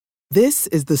This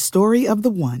is the story of the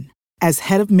one. As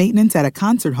head of maintenance at a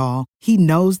concert hall, he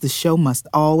knows the show must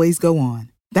always go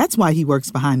on. That's why he works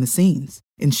behind the scenes,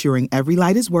 ensuring every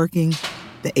light is working,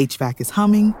 the HVAC is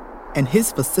humming, and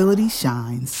his facility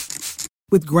shines.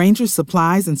 With Grainger's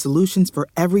supplies and solutions for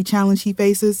every challenge he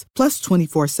faces, plus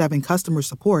 24/7 customer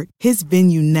support, his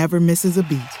venue never misses a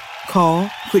beat. Call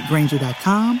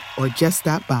quickgrainger.com or just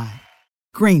stop by.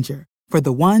 Grainger, for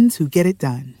the ones who get it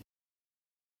done.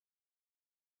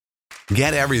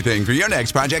 Get everything for your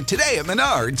next project today at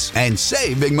Menards and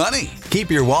save big money. Keep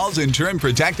your walls and trim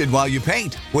protected while you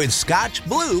paint with Scotch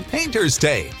Blue Painter's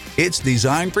Tape. It's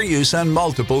designed for use on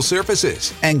multiple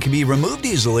surfaces and can be removed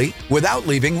easily without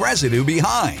leaving residue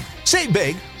behind. Save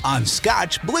big on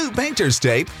Scotch Blue Painter's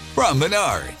Tape from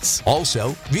Menards. Also,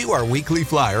 view our weekly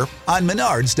flyer on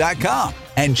menards.com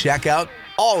and check out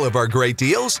all of our great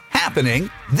deals happening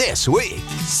this week.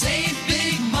 Save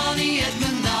big money at Menards.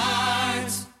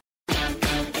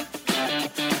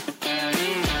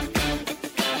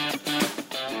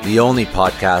 The only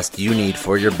podcast you need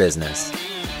for your business.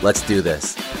 Let's do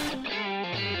this.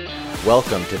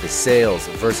 Welcome to the Sales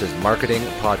versus Marketing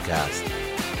Podcast.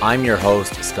 I'm your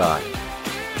host, Scott.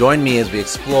 Join me as we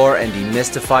explore and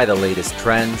demystify the latest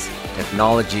trends,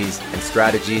 technologies, and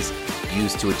strategies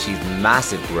used to achieve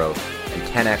massive growth and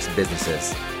 10x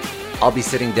businesses. I'll be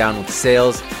sitting down with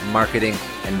sales, marketing,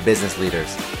 and business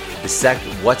leaders to dissect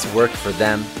what's worked for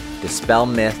them, dispel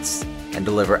myths, and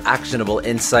deliver actionable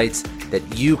insights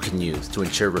that you can use to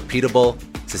ensure repeatable,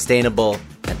 sustainable,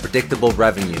 and predictable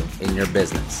revenue in your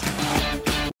business.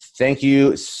 Thank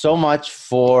you so much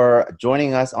for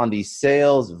joining us on the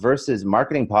Sales versus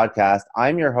Marketing Podcast.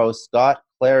 I'm your host, Scott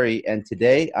Clary, and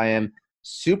today I am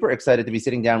super excited to be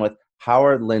sitting down with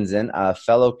Howard Lindzen, a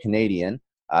fellow Canadian.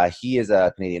 He is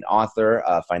a Canadian author,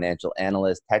 a financial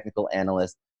analyst, technical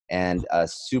analyst, and a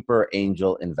super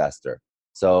angel investor.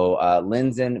 So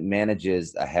Lindzen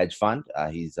manages a hedge fund.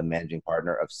 He's a managing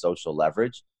partner of Social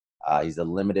Leverage. He's a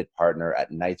limited partner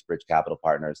at Knightsbridge Capital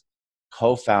Partners,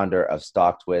 co-founder of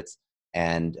StockTwits,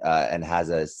 and has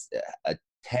a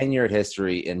tenured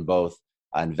history in both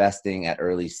investing at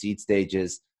early seed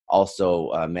stages,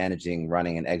 also managing,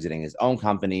 running, and exiting his own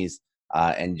companies,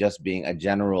 and just being a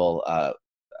general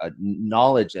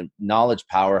knowledge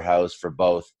powerhouse for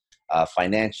both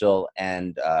financial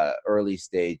and early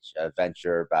stage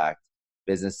venture-backed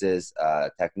businesses,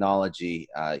 technology.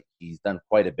 He's done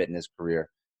quite a bit in his career,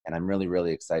 and I'm really,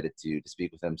 really excited to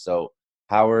speak with him. So,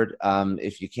 Howard,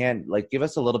 if you can, give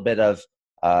us a little bit of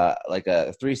a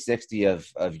 360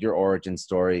 of your origin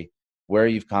story, where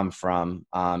you've come from,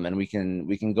 and we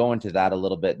can go into that a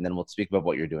little bit, and then we'll speak about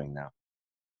what you're doing now.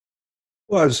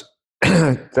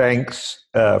 Thanks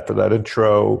for that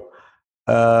intro.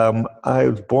 I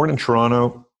was born in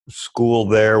Toronto, school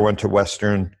there, went to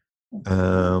Western,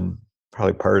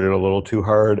 probably partied a little too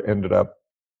hard, ended up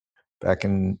back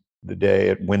in the day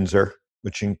at Windsor,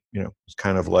 which, was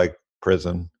kind of like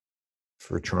prison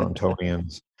for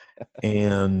Torontonians.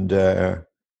 And,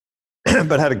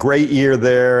 but had a great year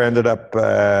there, ended up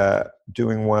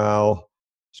doing well,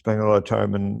 spending a lot of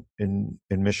time in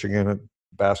Michigan at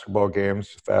basketball games,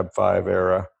 Fab Five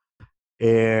era.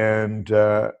 And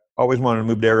always wanted to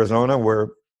move to Arizona, where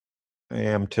I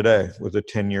am today, with a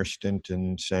 10-year stint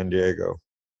in San Diego.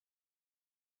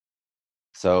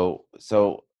 So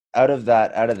out of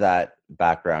that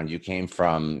background, you came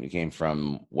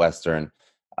from Western.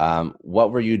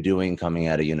 What were you doing coming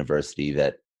out of university?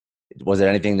 Was it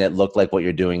anything that looked like what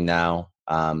you're doing now?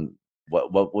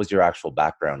 What was your actual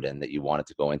background in that you wanted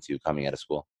to go into coming out of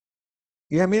school?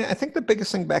 Yeah, I think the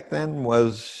biggest thing back then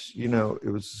was,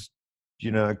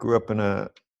 I grew up in a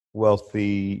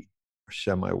wealthy,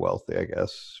 semi-wealthy, I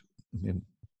guess.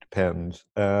 Depends.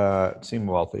 It seemed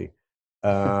wealthy.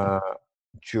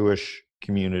 Jewish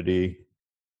community,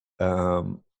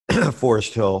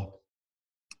 Forest Hill,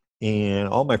 and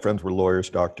all my friends were lawyers,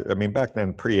 doctors. Back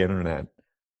then, pre-internet,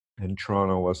 and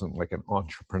Toronto wasn't like an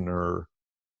entrepreneur.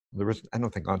 I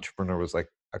don't think entrepreneur was like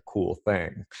a cool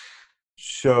thing.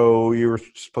 So you were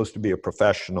supposed to be a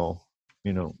professional,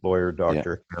 lawyer,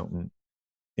 doctor, accountant.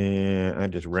 And I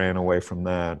just ran away from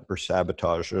that, or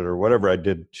sabotaged it, or whatever I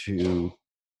did to,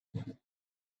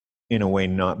 in a way,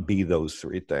 not be those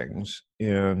three things.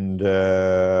 And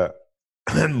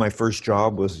my first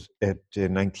job was in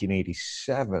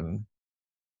 1987,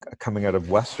 coming out of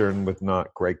Western with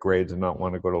not great grades and not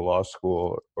want to go to law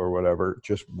school or whatever,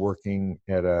 just working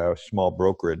at a small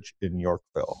brokerage in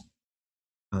Yorkville.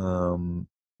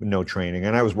 No training.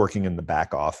 And I was working in the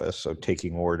back office, so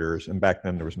taking orders. And back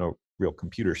then there was no real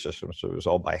computer system, so it was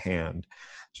all by hand.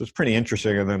 So it's pretty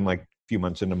interesting. And then few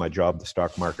months into my job, the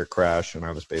stock market crashed and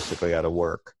I was basically out of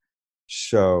work.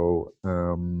 So,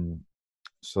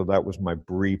 so that was my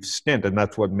brief stint, and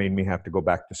that's what made me have to go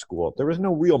back to school. There was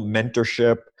no real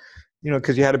mentorship,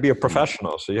 because you had to be a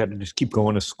professional. So you had to just keep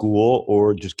going to school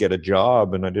or just get a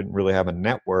job, and I didn't really have a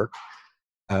network.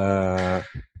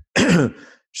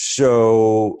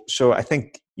 So I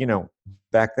think,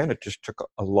 back then it just took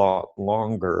a lot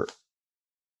longer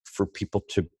for people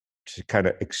to kind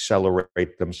of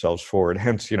accelerate themselves forward.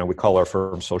 Hence, we call our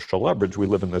firm Social Leverage. We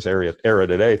live in this era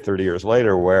today, 30 years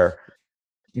later, where,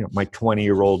 my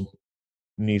 20-year-old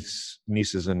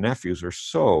nieces and nephews are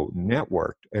so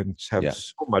networked and have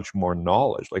so much more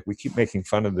knowledge. Like, we keep making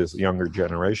fun of this younger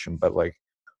generation, but like,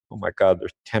 oh my God, they're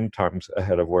 10 times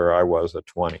ahead of where I was at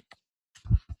 20.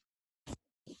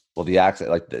 Well, the access,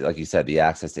 like you said, the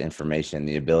access to information,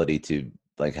 the ability to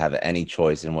like have any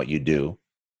choice in what you do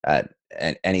at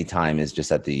any time is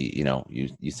just at the,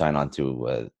 you sign on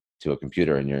to a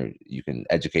computer and you can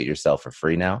educate yourself for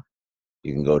free now.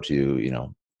 You can go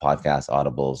to, podcasts,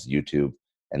 Audibles, YouTube,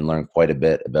 and learn quite a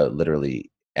bit about literally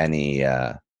any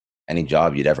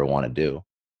job you'd ever want to do.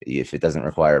 If it doesn't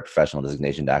require a professional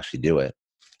designation to actually do it,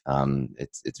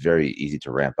 it's very easy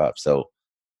to ramp up. So,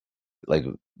 like,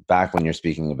 back when you're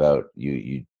speaking about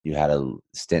you had a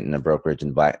stint in a brokerage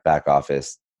in the back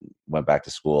office, went back to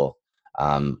school.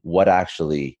 What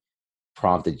actually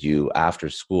prompted you after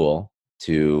school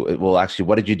to? Well, actually,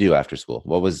 what did you do after school?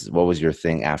 What was your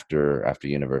thing after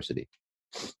university?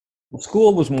 Well,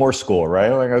 school was more school, right?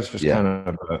 Like, I was just kind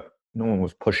of no one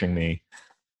was pushing me,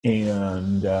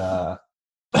 and I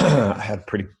had a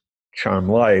pretty charmed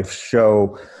life.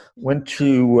 So went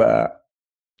to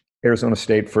Arizona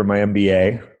State for my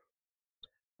MBA,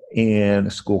 and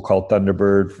a school called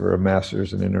Thunderbird for a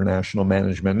master's in international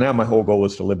management. Now my whole goal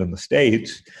was to live in the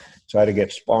States, so I had to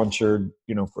get sponsored,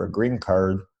 for a green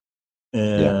card.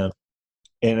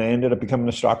 And I ended up becoming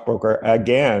a stockbroker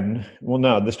again. Well,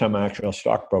 no, this time I'm actually a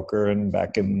stockbroker. And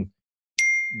back in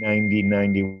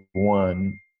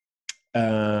 1991,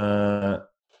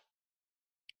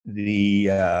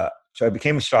 so I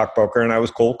became a stockbroker, and I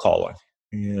was cold calling.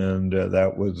 And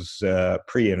that was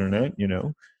pre-internet,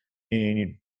 and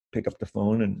you'd pick up the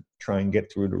phone and try and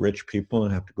get through to rich people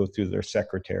and have to go through their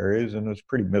secretaries. And it was a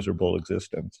pretty miserable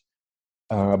existence.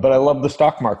 But I love the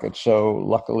stock market. So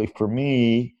luckily for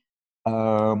me,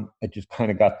 I just kind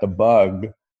of got the bug.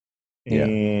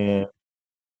 And,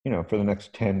 for the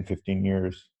next 10, 15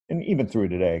 years, and even through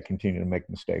today, I continue to make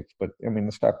mistakes. But I mean,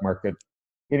 the stock market,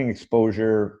 getting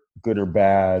exposure, good or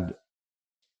bad,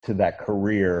 to that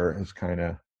career has kind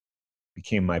of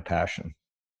became my passion.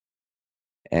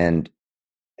 And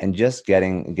just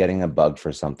getting a bug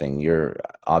for something, you're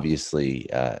obviously,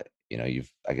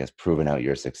 you've, I guess, proven out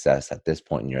your success at this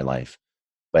point in your life.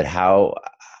 But how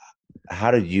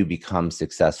did you become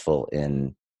successful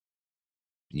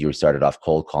you started off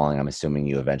cold calling. I'm assuming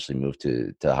you eventually moved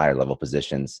to higher level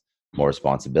positions, more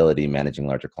responsibility, managing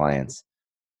larger clients.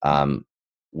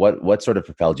 What sort of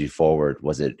propelled you forward?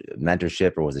 Was it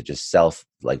mentorship, or was it just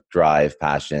drive,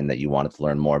 passion that you wanted to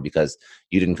learn more? Because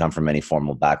you didn't come from any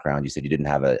formal background. You said you didn't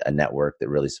have a network that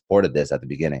really supported this at the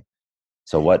beginning.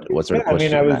 So what sort of pushed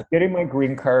you? I was getting my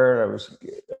green card. I was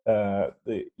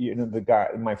the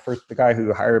guy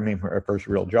who hired me for my first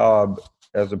real job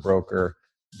as a broker,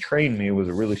 trained me, was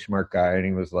a really smart guy, and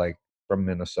he was like from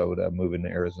Minnesota, moving to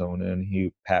Arizona,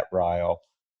 and Pat Ryle,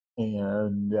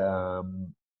 and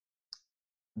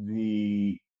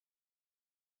the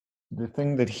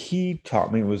thing that he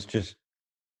taught me was just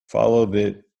follow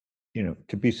to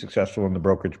be successful in the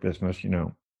brokerage business,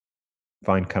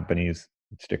 find companies,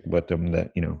 stick with them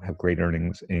that, have great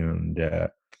earnings. And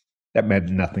that meant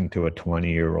nothing to a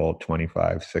 20-year-old,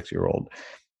 25, 6-year-old.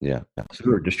 Yeah. So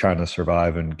we were just trying to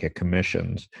survive and get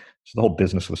commissions. So the whole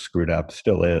business was screwed up,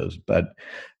 still is. But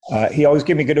he always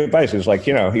gave me good advice. It was like,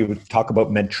 he would talk about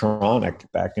Medtronic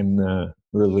back in the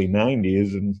early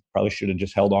 90s, and probably should have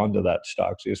just held on to that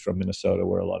stock. So he was from Minnesota,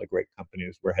 where a lot of great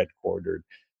companies were headquartered.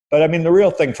 But I mean, the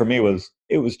real thing for me was,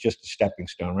 it was just a stepping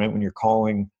stone, right? When you're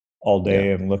calling all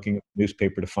day and looking at the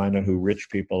newspaper to find out who rich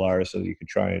people are so that you could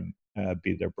try and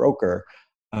be their broker.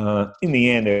 In the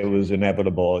end, it was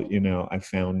inevitable. I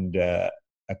found a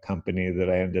company that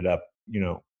I ended up,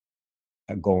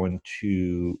 going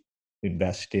to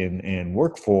invest in and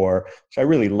work for. So I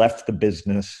really left the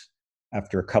business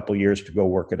after a couple of years to go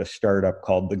work at a startup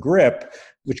called The Grip,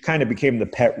 which kind of became the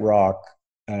pet rock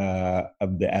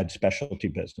of the ad specialty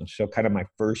business. So kind of my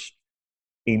first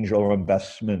angel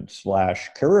investment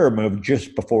 / career move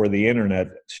just before the internet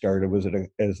started was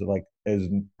as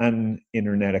an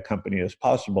un-internet a company as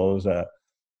possible. It was a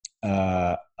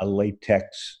a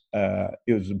latex.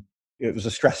 It was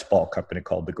a stress ball company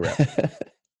called The Grip.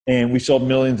 And we sold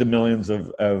millions and millions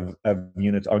of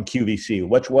units on QVC,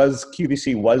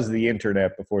 QVC was the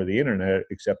internet before the internet,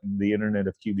 except the internet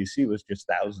of QVC was just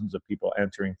thousands of people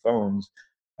answering phones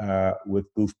with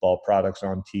goofball products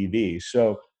on TV.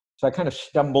 So I kind of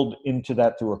stumbled into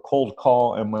that through a cold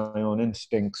call and my own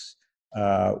instincts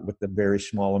with a very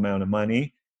small amount of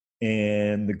money.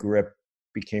 And The Grip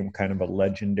became kind of a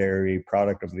legendary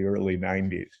product of the early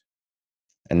 90s.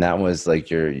 And that was like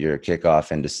your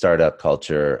kickoff into startup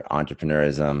culture,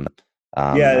 entrepreneurism.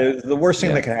 It was the worst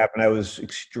thing that could happen. I was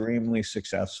extremely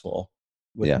successful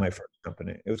with my first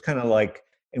company. It was kind of like,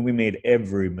 and we made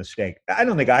every mistake. I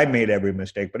don't think I made every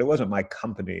mistake, but it wasn't my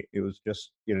company. It was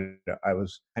just, I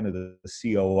was kind of the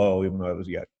COO, even though I was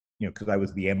because I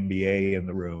was the MBA in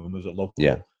the room. It was a local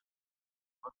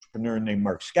entrepreneur named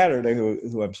Mark Scatterday,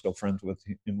 who I'm still friends with,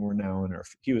 and we're now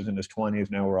he was in his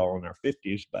 20s, now we're all in our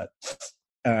 50s, but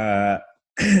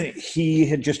he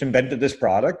had just invented this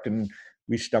product, and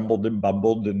we stumbled and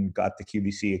bumbled and got the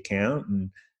QVC account,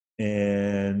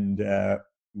 and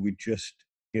we just,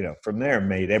 from there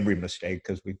made every mistake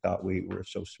because we thought we were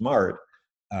so smart.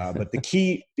 But the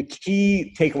key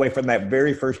takeaway from that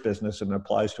very first business, and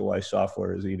applies to why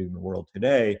software is eating the world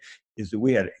today, is that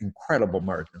we had incredible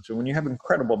margins. And when you have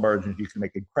incredible margins, you can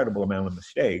make incredible amount of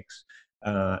mistakes.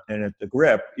 And at The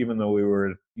Grip, even though we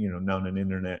were, not an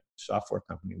internet software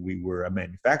company, we were a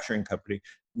manufacturing company.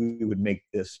 We would make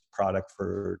this product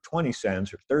for 20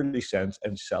 cents or 30 cents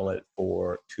and sell it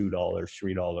for $2,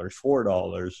 $3,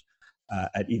 $4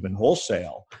 at even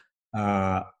wholesale.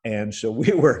 And so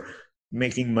we were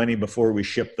making money before we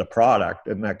shipped the product,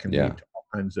 and that can lead to all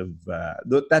kinds of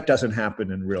that doesn't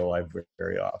happen in real life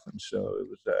very often. So it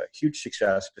was a huge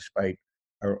success despite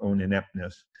our own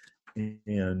ineptness.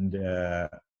 And the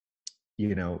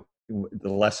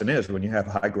lesson is, when you have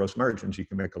high gross margins, you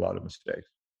can make a lot of mistakes.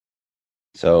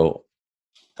 So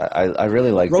I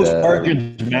really like gross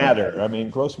margins matter. I mean,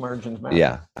 gross margins matter.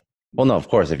 Yeah. Well, no, of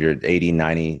course, if you're 80,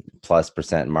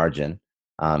 90+% margin,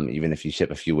 even if you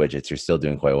ship a few widgets, you're still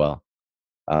doing quite well.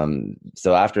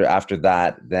 So after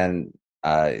that, then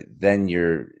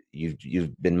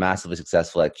you've been massively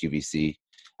successful at QVC,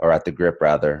 or at The Grip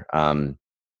rather.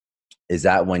 Is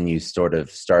that when you sort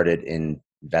of started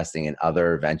investing in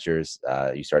other ventures?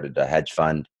 You started a hedge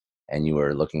fund, and you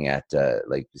were looking at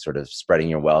like sort of spreading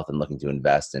your wealth and looking to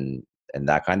invest and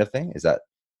that kind of thing. Is that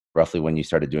roughly when you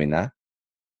started doing that?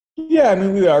 Yeah, I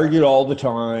mean, we argued all the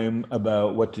time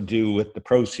about what to do with the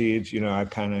proceeds. I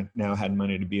kind of now had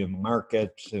money to be in the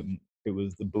markets, and it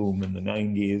was the boom in the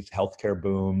 90s, healthcare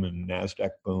boom and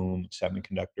NASDAQ boom,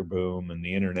 semiconductor boom, and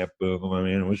the internet boom. I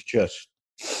mean,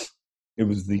 it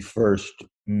was the first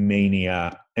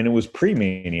mania, and it was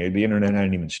pre-mania. The internet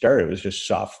hadn't even started. It was just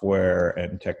software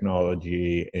and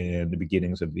technology and the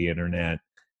beginnings of the internet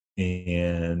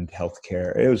and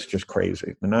healthcare. It was just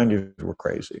crazy. The 90s were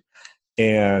crazy.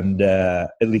 And at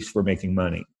least for making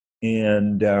money.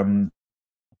 And the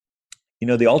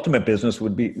ultimate business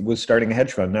was starting a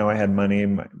hedge fund. Now I had money.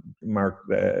 Mark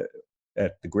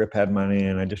at The Grip had money,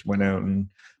 and I just went out and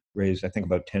raised, I think,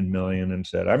 about 10 million, and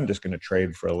said, I'm just going to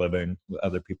trade for a living with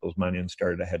other people's money, and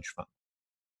started a hedge fund.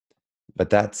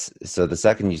 But so the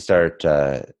second you start,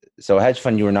 so a hedge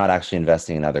fund, you were not actually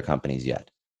investing in other companies yet.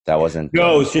 That wasn't.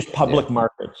 No, it was just public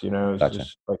markets. It was Gotcha.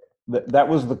 just like that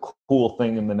was the cool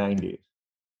thing in the 90s.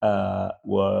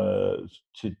 Was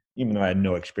to, even though I had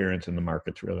no experience in the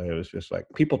markets really, it was just like,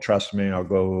 people trust me, I'll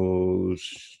go,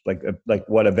 like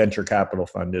what a venture capital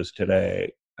fund is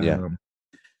today.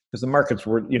 Because the markets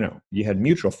were, you had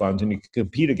mutual funds, and you could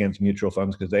compete against mutual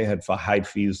funds because they had high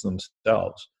fees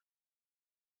themselves.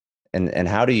 And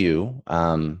how do you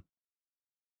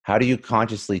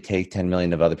consciously take 10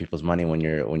 million of other people's money when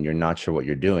you're not sure what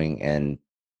you're doing, and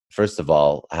first of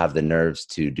all have the nerves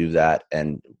to do that,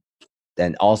 and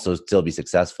then also still be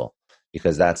successful?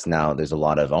 Because there's a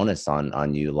lot of onus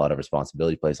on you, a lot of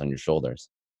responsibility placed on your shoulders.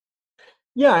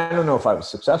 Yeah, I don't know if I was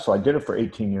successful. I did it for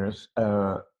 18 years.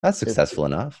 That's successful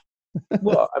enough.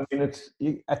 Well, I mean,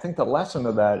 I think the lesson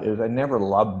of that is I never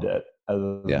loved it,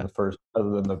 other than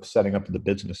the setting up of the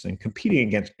business thing. Competing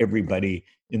against everybody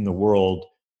in the world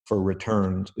for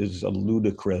returns is a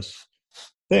ludicrous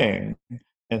thing.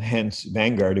 And hence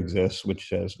Vanguard exists, which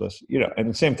says this, and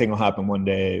the same thing will happen one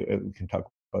day. We can talk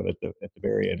about it at the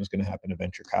very end. It's going to happen to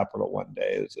venture capital one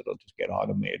day, is it'll just get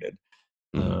automated.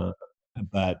 Mm-hmm.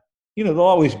 But, there'll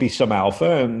always be some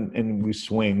alpha, and we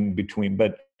swing between,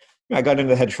 but I got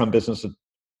into the hedge fund business at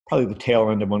probably the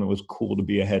tail end of when it was cool to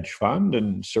be a hedge fund,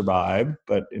 and survived.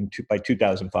 But by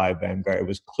 2005, Vanguard, it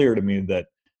was clear to me that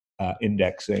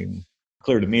indexing,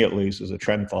 clear to me at least, as a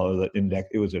trend follower, that index,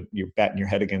 you're batting your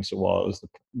head against the wall as the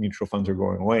mutual funds are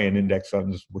going away and index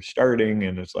funds were starting,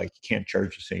 and it's like, you can't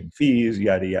charge the same fees,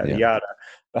 yada, yada, yada.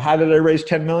 But how did I raise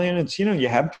 10 million? It's, you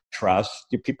have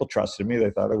trust. People trusted me.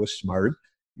 They thought I was smart.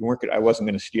 I wasn't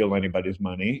going to steal anybody's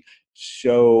money.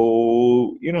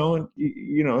 So, as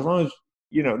long as,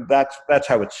 that's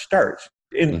how it starts.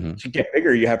 To get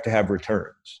bigger, you have to have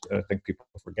returns. I think people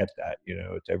forget that,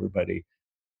 it's everybody,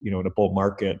 in a bull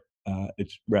market,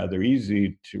 it's rather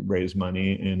easy to raise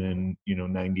money. And in,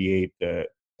 98, I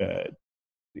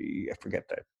forget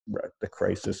the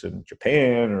crisis in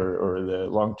Japan or the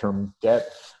long-term debt.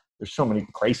 There's so many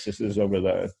crises over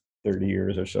the 30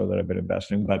 years or so that I've been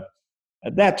investing, but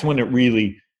that's when it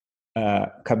really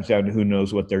comes down to who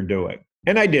knows what they're doing.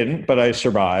 And I didn't, but I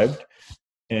survived,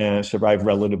 and survived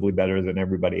relatively better than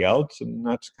everybody else. And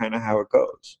that's kind of how it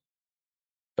goes.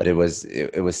 But it was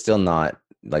still not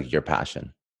like your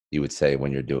passion, you would say,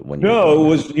 when you're doing. No, it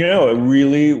was, it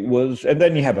really was. And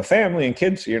then you have a family and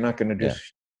kids, so you're not going to just,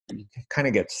 you kind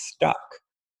of get stuck.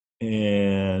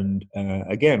 And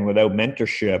again, without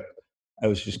mentorship, I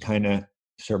was just kind of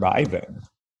surviving.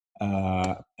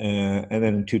 And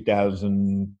then in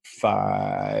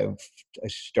 2005, I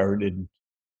started,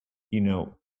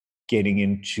 getting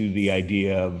into the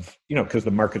idea of, because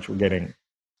the markets were getting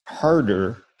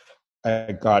harder,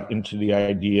 I got into the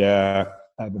idea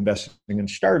of investing in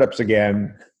startups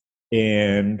again.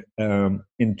 And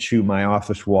into my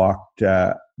office walked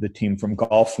the team from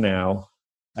Golf Now,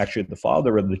 actually the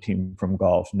father of the team from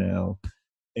Golf Now.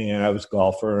 And I was a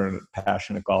golfer and a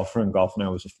passionate golfer, and Golf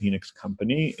Now was a Phoenix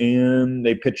company. And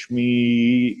they pitched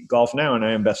me Golf Now, and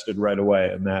I invested right away.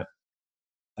 And that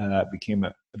became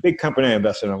a big company. I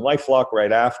invested in LifeLock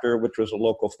right after, which was a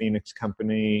local Phoenix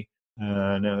company.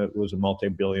 Now it was a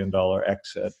multi-billion-dollar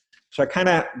exit. So I kind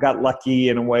of got lucky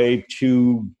in a way.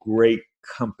 Two great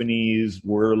companies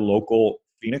were local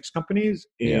Phoenix companies,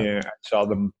 and I saw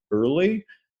them early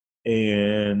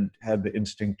and had the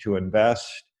instinct to invest.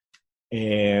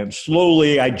 And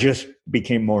slowly I just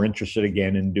became more interested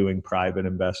again in doing private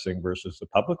investing versus the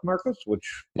public markets,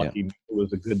 which lucky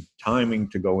was a good timing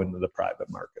to go into the private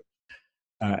market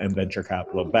and venture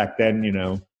capital. Back then,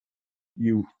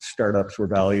 startups were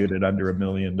valued at under $1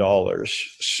 million.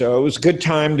 So it was a good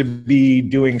time to be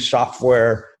doing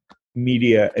software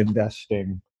media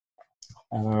investing.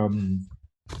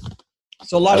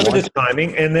 So a lot of it is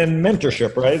timing, and then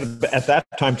mentorship, right? At that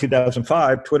time,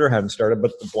 2005, Twitter hadn't started,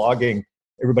 but the blogging,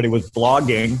 everybody was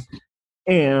blogging.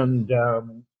 And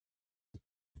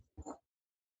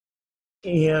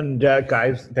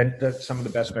guys, some of the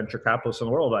best venture capitalists in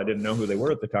the world, I didn't know who they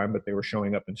were at the time, but they were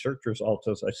showing up in search results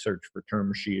as I searched for Term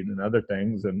Machine and other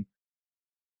things. And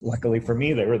luckily for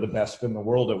me, they were the best in the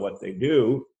world at what they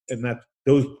do. And that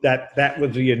was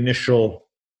the initial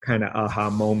kind of aha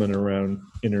moment around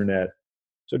internet.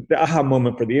 So the aha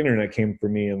moment for the internet came for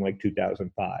me in like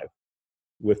 2005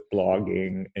 with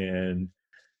blogging and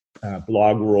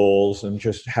blog rolls and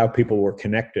just how people were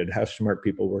connected, how smart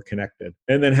people were connected.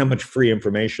 And then how much free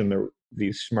information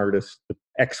these smartest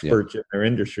experts in their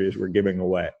industries were giving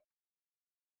away.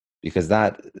 Because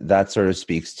that sort of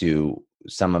speaks to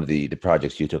some of the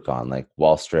projects you took on, like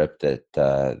Wall Strip that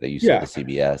you sold to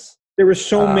CBS. There were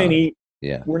so many.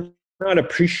 We're not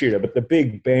appreciative, but the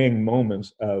big bang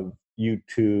moments of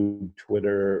YouTube,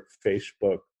 Twitter,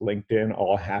 Facebook, LinkedIn,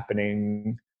 all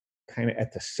happening kind of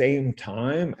at the same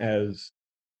time as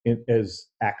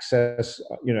access.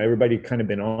 Everybody kind of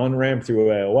been on ramp through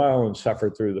AOL and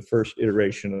suffered through the first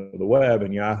iteration of the web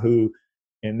and Yahoo,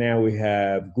 and now we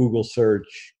have Google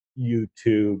search,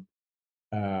 YouTube,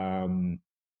 soon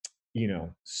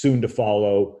to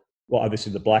follow. Well,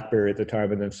 obviously the BlackBerry at the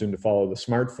time, and then soon to follow the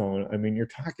smartphone. I mean, you're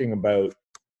talking about,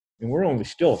 and we're only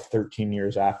still 13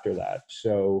 years after that.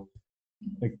 So,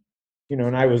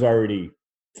 and I was already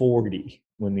 40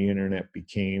 when the internet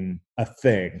became a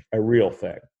thing, a real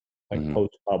thing,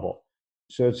 post-bubble.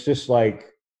 So it's just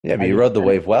like... Yeah, but you rode the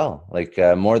wave well,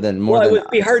 more than... It would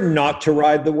be hard not to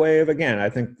ride the wave again. I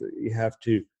think that you have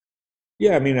to...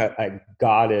 Yeah, I mean, I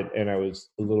got it, and I was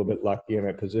a little bit lucky, and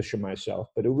I positioned myself.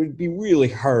 But it would be really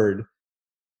hard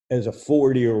as a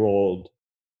 40-year-old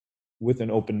with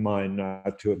an open mind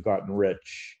not to have gotten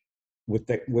rich with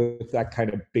that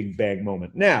kind of big bang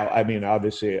moment. Now, I mean,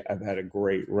 obviously, I've had a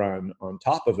great run on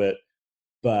top of it,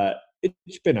 but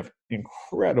it's been an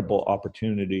incredible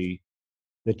opportunity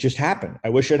that just happened. I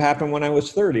wish it happened when I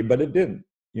was 30, but it didn't,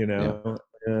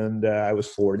 And I was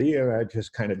 40, and I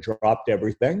just kind of dropped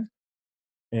everything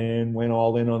and went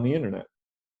all in on the internet.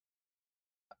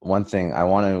 one thing I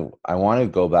want to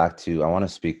go back to. I want to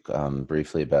speak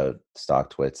briefly about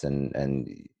StockTwits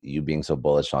and you being so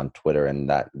bullish on Twitter and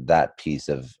that piece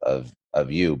of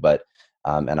you. But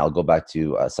and I'll go back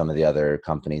to some of the other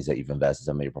companies that you've invested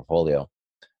in your portfolio.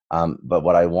 But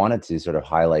what I wanted to sort of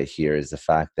highlight here is the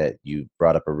fact that you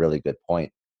brought up a really good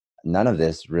point. None of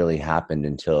this really happened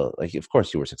until, like, of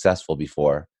course, you were successful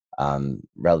before,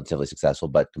 relatively successful,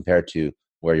 but compared to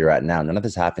where you're at now, none of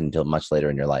this happened until much later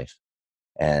in your life.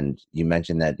 And you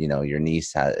mentioned that, your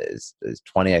niece is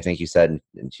 20, I think you said,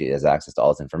 and she has access to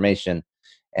all this information.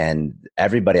 And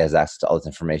everybody has access to all this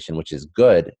information, which is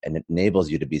good, and it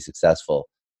enables you to be successful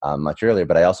much earlier.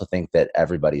 But I also think that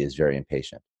everybody is very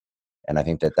impatient. And I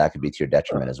think that could be to your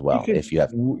detriment as well.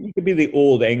 You could be the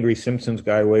old angry Simpsons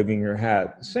guy waving your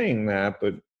hat saying that,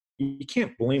 but you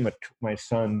can't blame my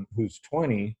son who's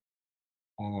 20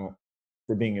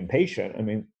 for being impatient. I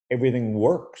mean, everything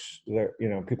works.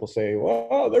 People say,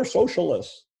 well, they're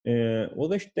socialists. Well,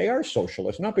 they are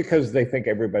socialists, not because they think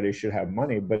everybody should have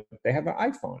money, but they have an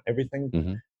iPhone.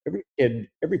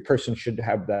 Every person should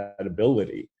have that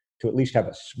ability to at least have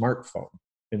a smartphone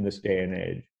in this day and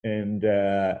age. And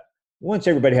once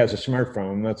everybody has a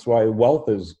smartphone, that's why wealth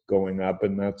is going up,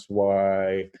 and that's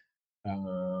why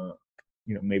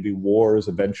maybe wars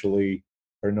eventually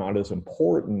are not as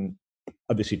important.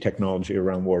 Obviously, technology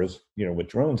around wars, with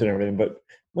drones and everything. But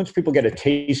once people get a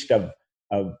taste of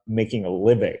making a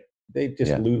living, they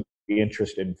just lose the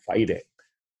interest in fighting,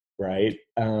 right?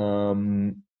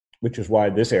 Which is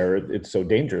why this era, it's so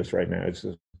dangerous right now. It's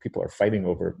just, people are fighting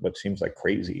over what seems like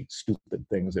crazy, stupid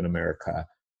things in America.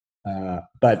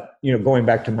 But going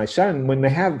back to my son, when you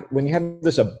have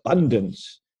this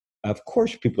abundance, of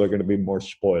course people are going to be more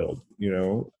spoiled,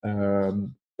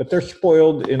 but they're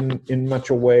spoiled in much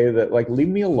a way that, like, leave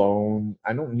me alone.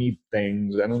 I don't need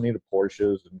things. I don't need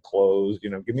Porsches and clothes.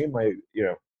 Give me my,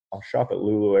 I'll shop at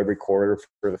Lulu every quarter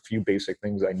for the few basic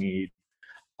things I need.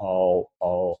 I'll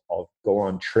go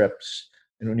on trips.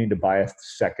 I don't need to buy a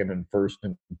second and first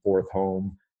and fourth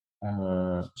home.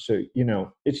 So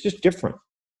it's just different.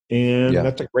 And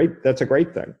that's a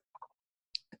great thing.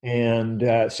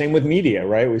 And same with media,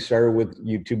 right? We started with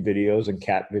YouTube videos and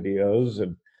cat videos,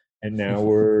 and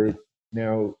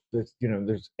now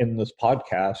there's endless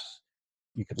podcasts.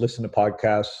 You could listen to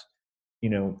podcasts,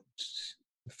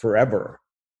 forever,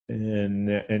 and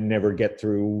never get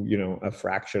through, a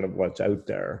fraction of what's out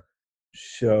there.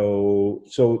 So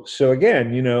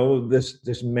again,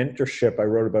 this mentorship, I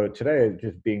wrote about it today,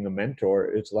 just being a mentor.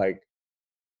 It's like,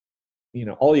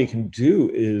 all you can do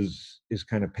is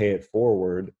kind of pay it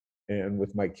forward. And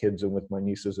with my kids and with my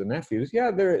nieces and nephews,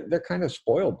 they're kind of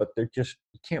spoiled, but they're just,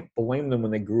 you can't blame them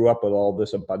when they grew up with all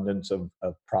this abundance of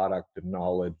product and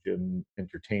knowledge and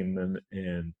entertainment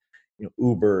and,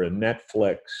 Uber and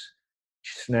Netflix,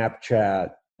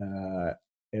 Snapchat, and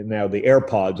now the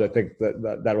AirPods. I think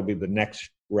that'll be the next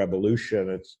revolution.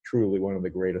 It's truly one of the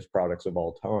greatest products of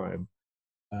all time.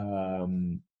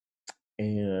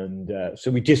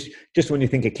 So we just when you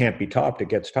think it can't be topped, it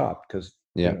gets topped, because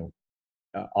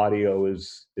audio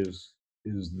is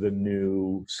the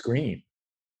new screen.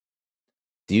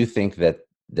 Do you think that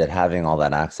having all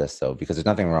that access, though, because there's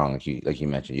nothing wrong, like you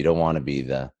mentioned, you don't want to be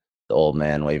the old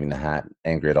man waving the hat,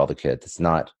 angry at all the kids. That's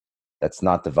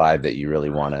not the vibe that you really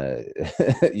want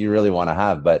to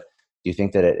have. But do you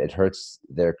think that it hurts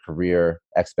their career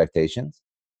expectations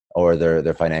or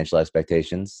their financial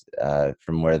expectations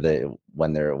from when they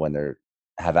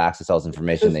have access to all this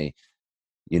information? Do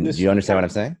you understand what I'm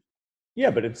saying? Yeah,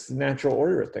 but it's the natural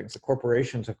order of things. The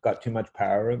corporations have got too much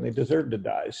power and they deserve to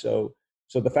die. So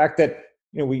the fact that,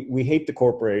 we hate the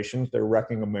corporations, they're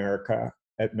wrecking America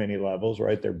at many levels,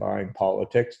 right? They're buying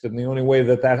politics. And the only way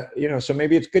that, so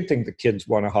maybe it's a good thing the kids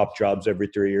want to hop jobs every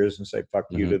 3 years and say, fuck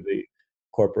you to the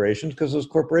corporations, because those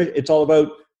corporations, it's all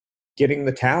about getting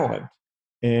the talent.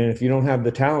 And if you don't have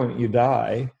the talent, you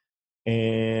die.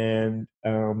 And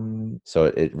so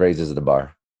it raises the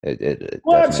bar.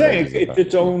 Well, I'm saying it's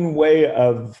its own way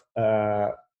of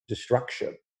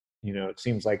destruction. It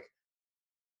seems like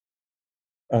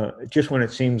just when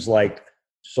it seems like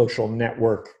social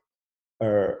network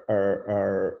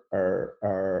are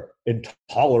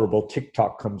intolerable,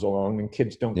 TikTok comes along and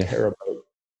kids don't care about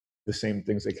the same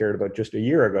things they cared about just a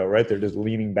year ago, right? They're just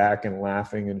leaning back and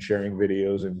laughing and sharing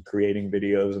videos and creating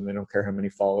videos, and they don't care how many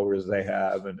followers they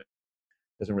have, and it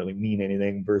doesn't really mean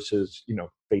anything. Versus,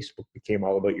 Facebook became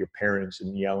all about your parents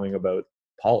and yelling about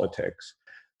politics.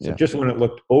 So just when it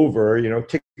looked over,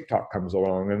 TikTok comes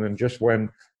along, and then just when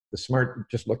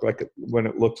when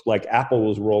it looked like Apple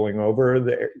was rolling over,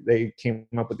 they came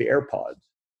up with the AirPods.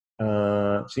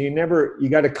 So you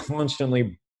got to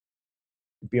constantly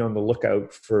be on the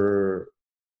lookout for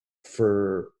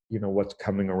what's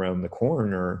coming around the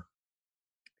corner.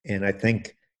 And I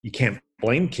think you can't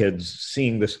blame kids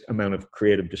seeing this amount of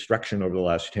creative destruction over the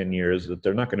last 10 years that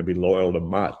they're not going to be loyal to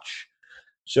much.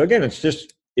 So again,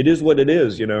 it is what it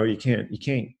is. You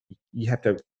have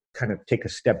to kind of take a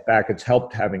step back. It's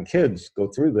helped having kids go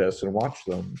through this and watch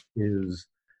them.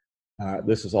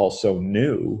 This is all so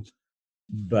new,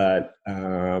 but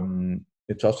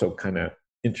it's also kind of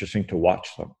interesting to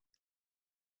watch them.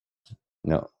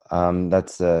 No,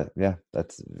 it's a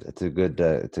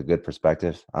good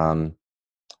perspective.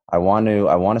 I want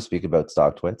to speak about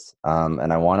StockTwits,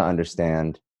 and I want to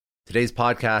understand. Today's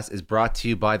podcast is brought to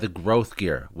you by The Growth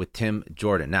Gear with Tim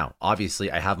Jordan. Now,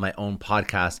 obviously, I have my own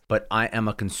podcast, but I am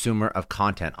a consumer of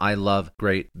content. I love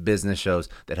great business shows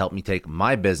that help me take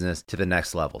my business to the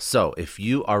next level. So if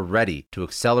you are ready to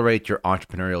accelerate your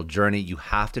entrepreneurial journey, you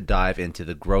have to dive into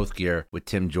The Growth Gear with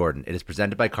Tim Jordan. It is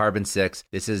presented by Carbon6.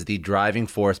 This is the driving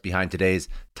force behind today's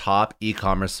top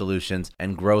e-commerce solutions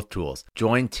and growth tools.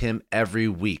 Join Tim every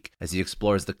week as he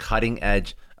explores the cutting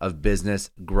edge of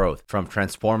business growth. From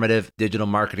transformative digital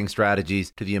marketing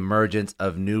strategies to the emergence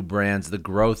of new brands, The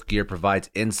Growth Gear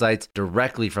provides insights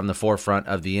directly from the forefront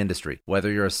of the industry.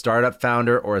 Whether you're a startup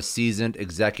founder or a seasoned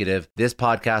executive, this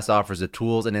podcast offers the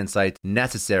tools and insights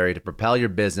necessary to propel your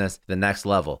business to the next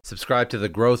level. Subscribe to The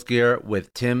Growth Gear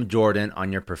with Tim Jordan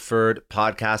on your preferred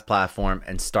podcast platform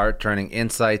and start turning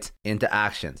insights into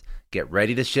actions. Get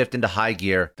ready to shift into high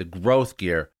gear, The Growth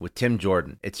Gear with Tim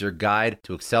Jordan. It's your guide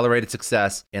to accelerated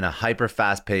success in a hyper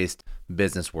fast-paced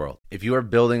business world. If you are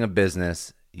building a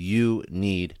business, you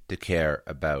need to care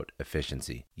about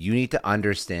efficiency. You need to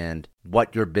understand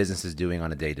what your business is doing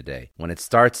on a day-to-day. When it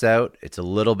starts out, it's a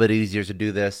little bit easier to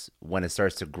do this. When it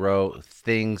starts to grow,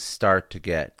 things start to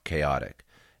get chaotic.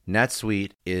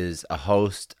 NetSuite is a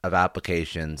host of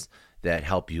applications that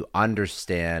help you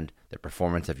understand the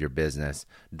performance of your business,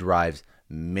 drives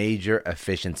major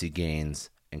efficiency gains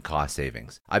and cost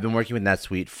savings. I've been working with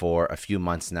NetSuite for a few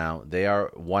months now. They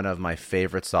are one of my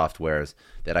favorite softwares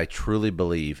that I truly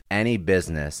believe any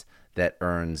business that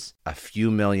earns a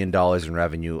few $1 million in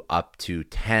revenue up to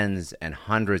tens and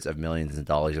hundreds of millions of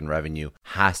dollars in revenue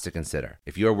has to consider.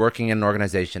 If you're working in an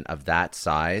organization of that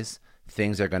size,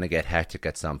 things are going to get hectic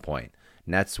at some point.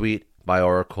 NetSuite by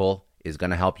Oracle is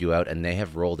going to help you out, and they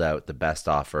have rolled out the best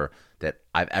offer that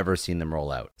I've ever seen them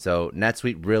roll out. So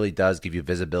NetSuite really does give you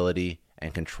visibility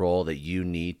and control that you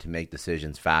need to make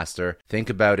decisions faster. Think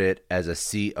about it as a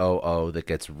COO that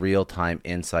gets real-time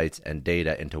insights and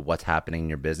data into what's happening in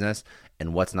your business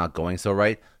and what's not going so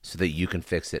right so that you can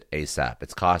fix it ASAP.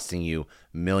 It's costing you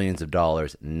millions of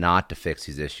dollars not to fix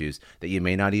these issues that you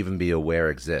may not even be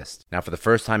aware exist. Now, for the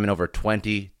first time in over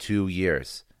 22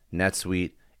 years,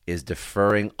 NetSuite is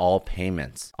deferring all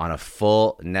payments on a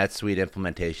full NetSuite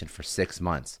implementation for 6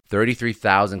 months.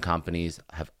 33,000 companies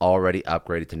have already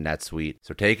upgraded to NetSuite.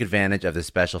 So take advantage of this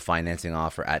special financing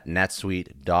offer at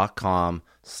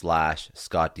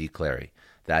netsuite.com/Scott D. Clary.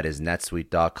 That is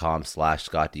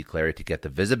netsuite.com/Scott D. Clary to get the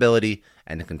visibility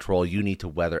and the control you need to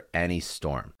weather any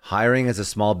storm. Hiring as a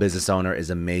small business owner is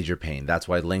a major pain. That's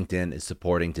why LinkedIn is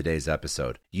supporting today's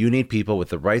episode. You need people with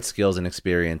the right skills and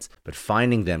experience, but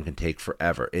finding them can take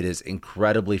forever. It is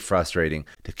incredibly frustrating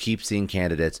to keep seeing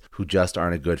candidates who just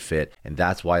aren't a good fit, and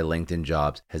that's why LinkedIn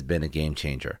Jobs has been a game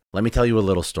changer. Let me tell you a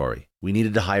little story. We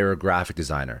needed to hire a graphic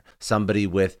designer, somebody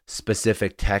with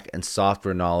specific tech and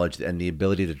software knowledge and the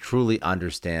ability to truly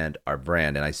understand our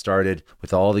brand. And I started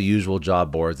with all the usual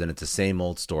job boards, and it's the same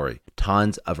old story.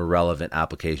 Tons of irrelevant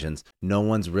applications. No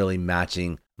one's really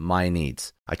matching my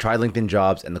needs. I tried LinkedIn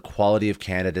Jobs, and the quality of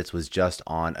candidates was just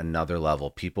on another level.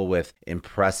 People with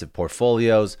impressive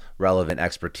portfolios, relevant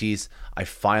expertise. I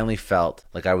finally felt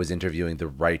like I was interviewing the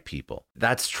right people.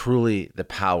 That's truly the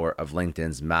power of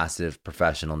LinkedIn's massive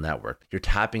professional network. You're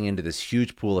tapping into this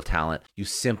huge pool of talent you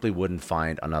simply wouldn't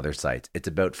find on other sites. It's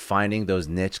about finding those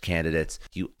niche candidates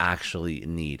you actually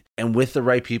need. And with the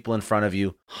right people in front of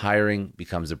you, hiring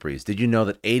becomes a breeze. Did you know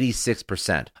that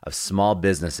 86% of small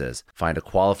businesses find a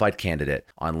qualified candidate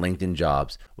on LinkedIn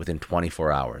Jobs within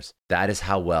 24 hours? That is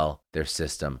how well their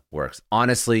system works.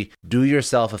 Honestly, do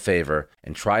yourself a favor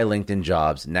and try LinkedIn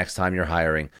Jobs next time you're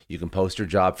hiring. You can post your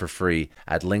job for free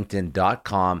at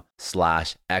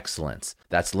linkedin.com/excellence.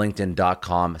 That's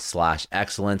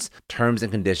linkedin.com/excellence. Terms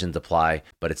and conditions apply,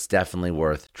 but it's definitely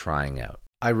worth trying out.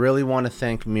 I really want to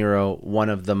thank Miro, one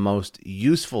of the most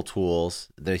useful tools.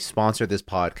 They sponsor this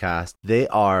podcast. They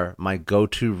are my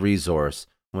go-to resource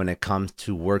when it comes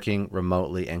to working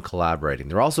remotely and collaborating.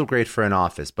 They're also great for an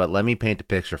office, but let me paint a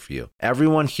picture for you.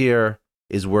 Everyone here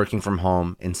is working from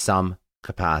home in some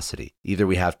capacity. Either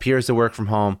we have peers that work from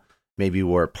home, maybe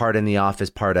we're part in the office,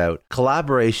 part out.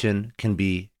 Collaboration can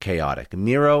be chaotic.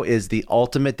 Miro is the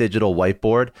ultimate digital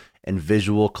whiteboard and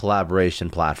visual collaboration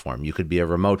platform. You could be a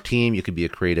remote team, you could be a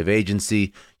creative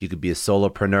agency, you could be a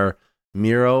solopreneur.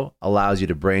 Miro allows you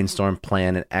to brainstorm,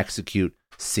 plan, and execute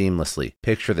seamlessly.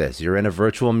 Picture this. You're in a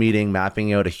virtual meeting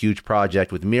mapping out a huge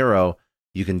project with Miro.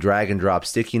 You can drag and drop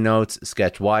sticky notes,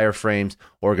 sketch wireframes,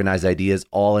 organize ideas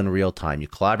all in real time. You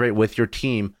collaborate with your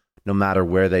team no matter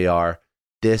where they are.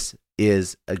 This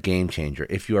is a game changer.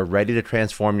 If you are ready to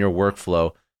transform your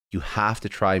workflow, you have to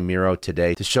try Miro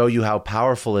today. To show you how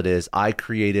powerful it is, I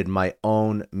created my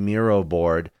own Miro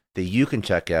board that you can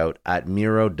check out at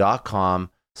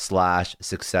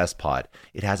miro.com/successpod.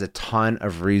 It has a ton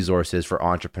of resources for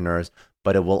entrepreneurs,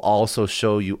 but it will also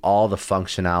show you all the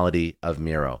functionality of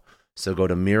Miro. So go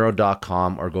to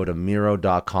Miro.com or go to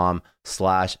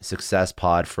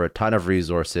Miro.com/successpod for a ton of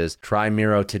resources. Try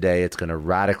Miro today. It's going to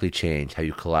radically change how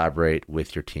you collaborate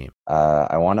with your team.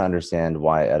 I want to understand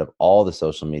why out of all the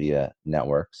social media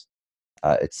networks,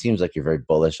 it seems like you're very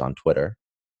bullish on Twitter.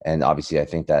 And obviously, I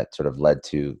think that sort of led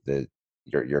to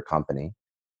your company.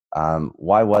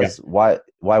 Why was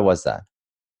that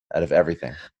out of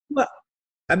everything? Well,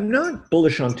 I'm not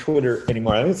bullish on Twitter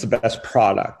anymore. I think it's the best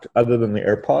product other than the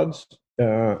AirPods.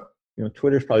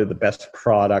 Twitter is probably the best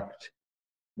product.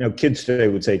 Kids today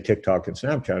would say TikTok and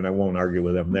Snapchat, and I won't argue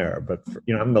with them there. But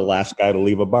I'm the last guy to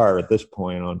leave a bar at this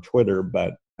point on Twitter,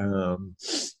 but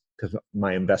because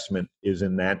my investment is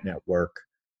in that network.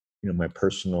 My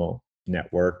personal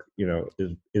network,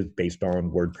 is based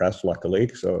on WordPress, luckily.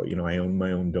 So, I own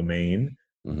my own domain,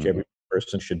 which every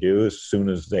person should do as soon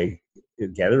as they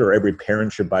get it, or every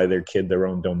parent should buy their kid their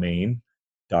own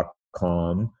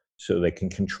domain.com so they can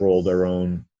control their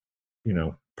own,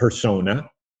 persona.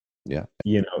 Yeah.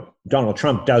 Donald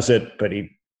Trump does it, but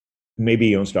he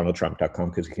owns DonaldTrump.com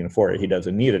because he can afford it. He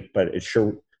doesn't need it, but it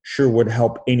sure would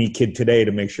help any kid today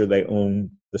to make sure they own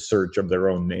the search of their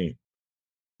own name.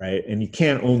 Right. And you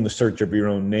can't own the search of your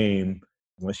own name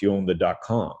unless you own the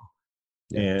 .com.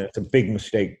 Yeah. And it's a big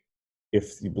mistake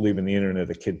if you believe in the internet.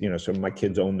 The kid, so my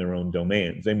kids own their own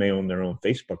domains. They may own their own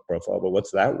Facebook profile, but what's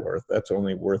that worth? That's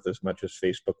only worth as much as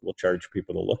Facebook will charge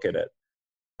people to look at it.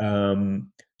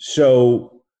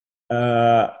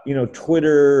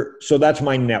 Twitter. So that's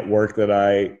my network that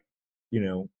I,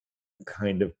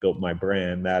 kind of built my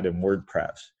brand, that in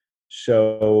WordPress.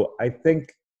 So I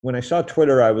think when I saw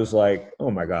Twitter, I was like, oh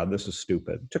my God, this is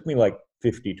stupid. It took me like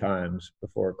 50 times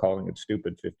before calling it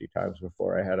stupid, 50 times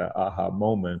before I had an aha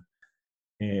moment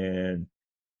and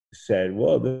said,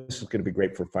 well, this is going to be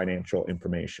great for financial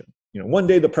information. One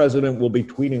day the president will be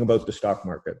tweeting about the stock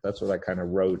market. That's what I kind of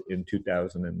wrote in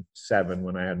 2007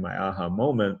 when I had my aha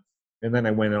moment. And then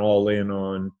I went all in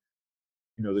on,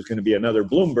 there's going to be another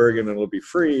Bloomberg and it'll be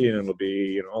free and it'll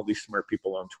be, all these smart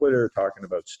people on Twitter talking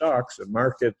about stocks and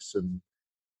markets and,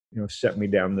 set me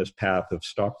down this path of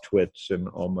stock twits and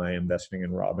all my investing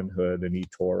in Robinhood and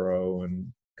eToro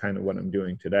and kind of what I'm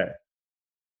doing today.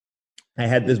 I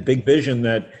had this big vision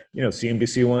that,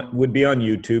 CNBC would be on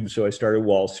YouTube. So I started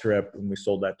Wall Strip and we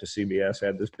sold that to CBS. I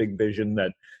had this big vision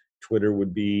that Twitter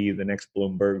would be the next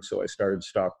Bloomberg. So I started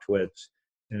Stock Twits,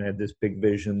 and I had this big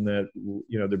vision that,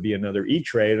 there'd be another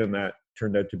E-Trade, and that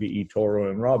turned out to be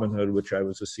eToro and Robinhood, which I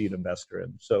was a seed investor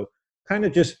in. So kind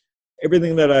of just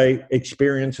everything that I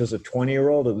experienced as a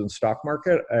 20-year-old in the stock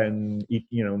market and,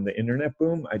 the internet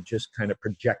boom, I just kind of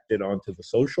projected onto the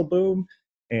social boom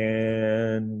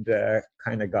and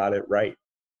kind of got it right.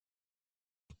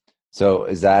 So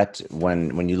is that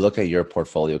when you look at your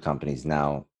portfolio companies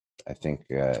now, I think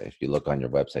if you look on your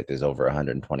website, there's over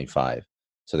 125.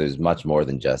 So there's much more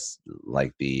than just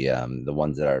like the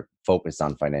ones that are focused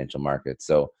on financial markets.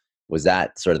 So was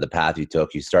that sort of the path you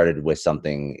took? You started with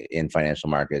something in financial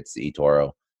markets,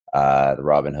 eToro, the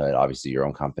Robinhood, obviously your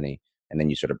own company, and then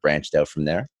you sort of branched out from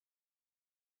there?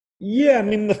 Yeah, I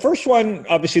mean, the first one,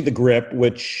 obviously the Grip,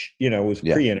 which, was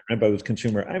pre-internet, but it was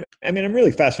consumer. I'm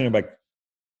really fascinated by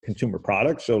consumer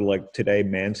products. So like today,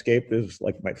 Manscaped is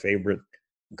like my favorite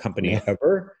company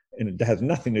ever. And it has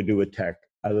nothing to do with tech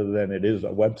other than it is a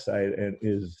website and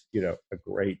is, a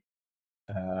great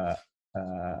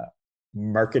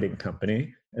marketing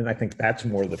company. And I think that's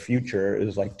more the future,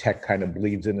 is like tech kind of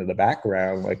bleeds into the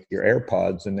background, like your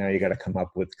AirPods. And now you got to come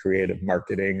up with creative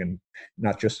marketing and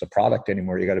not just the product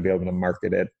anymore. You got to be able to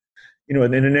market it. In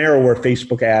an era where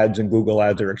Facebook ads and Google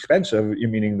ads are expensive,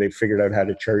 meaning they figured out how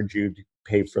to charge you to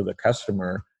pay for the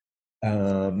customer.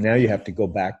 Now you have to go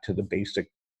back to the basic,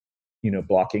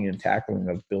 blocking and tackling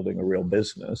of building a real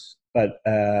business. But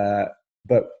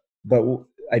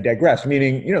I digress.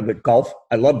 Meaning, the golf.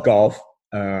 I love golf.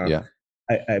 Yeah.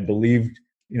 I believed,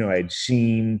 I'd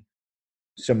seen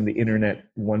some of the internet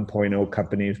 1.0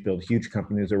 companies build huge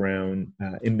companies around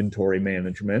inventory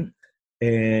management.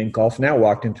 And Golf Now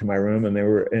walked into my room, and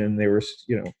they were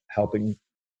helping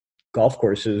golf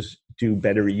courses do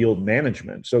better yield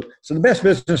management. So the best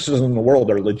businesses in the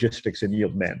world are logistics and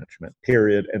yield management.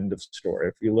 Period. End of story.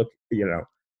 If you look,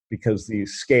 because the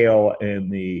scale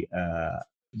and the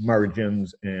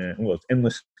margins, and it's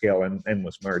endless scale and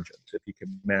endless margins if you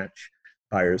can match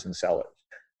buyers and sellers.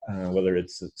 Whether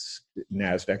it's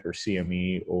NASDAQ or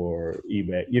CME or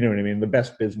eBay, you know what I mean? The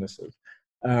best businesses.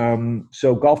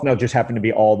 So Golf Now just happened to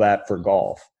be all that for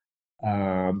golf.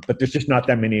 But there's just not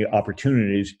that many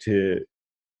opportunities to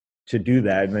do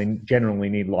that. And they generally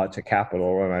need lots of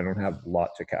capital, and I don't have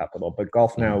lots of capital. But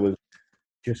Golf Now was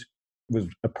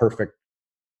a perfect,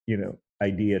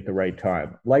 idea at the right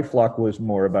time. LifeLock was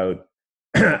more about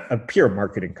a pure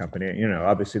marketing company.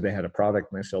 Obviously they had a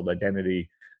product, and they sold identity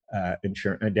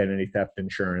theft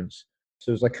insurance. So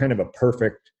it was like kind of a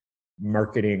perfect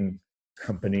marketing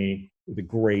company with a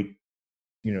great,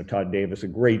 Todd Davis, a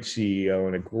great CEO,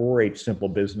 and a great simple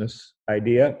business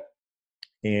idea.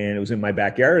 And it was in my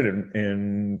backyard,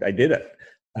 and I did it.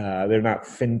 They're not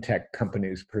fintech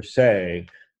companies per se,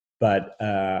 but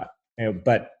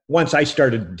once I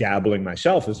started dabbling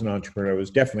myself as an entrepreneur, I was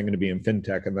definitely going to be in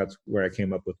fintech, and that's where I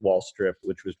came up with Wallstrip,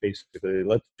 which was basically,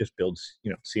 let's just build,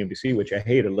 CNBC, which I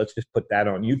hated. Let's just put that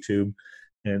on YouTube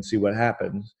and see what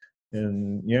happens.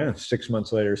 And 6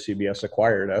 months later, CBS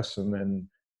acquired us, and then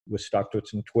with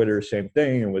StockTwits and Twitter, same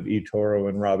thing, and with eToro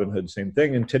and Robinhood, same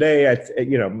thing. And today,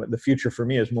 the future for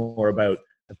me is more about,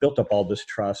 I built up all this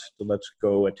trust. Let's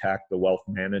go attack the wealth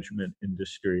management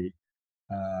industry,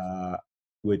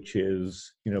 which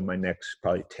is, my next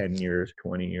probably 10 years,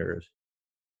 20 years.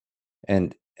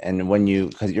 And when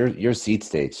because you're seed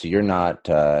stage, so you're not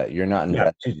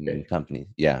investing in companies.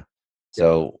 Yeah.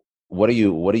 So what are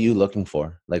you looking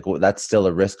for? Like, that's still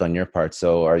a risk on your part.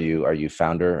 So are you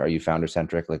founder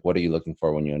centric? Like, what are you looking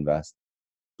for when you invest?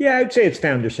 Yeah, I'd say it's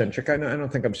founder centric. I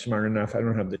don't think I'm smart enough. I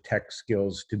don't have the tech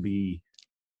skills to be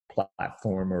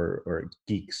platform or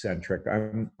geek centric.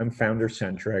 I'm founder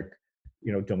centric.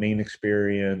 Domain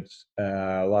experience.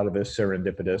 A lot of it is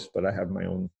serendipitous, but I have my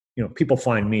own. People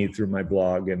find me through my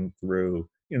blog and through.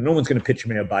 No one's going to pitch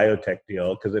me a biotech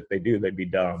deal, because if they do, they'd be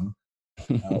dumb.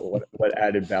 What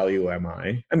added value am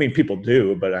I? I mean, people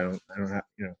do, but I don't have.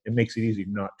 It makes it easy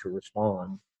not to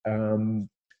respond.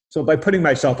 So by putting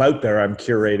myself out there, I'm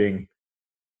curating.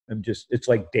 It's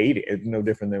like dating. It's no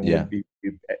different than would be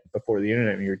before the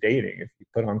internet when you're dating. If you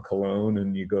put on cologne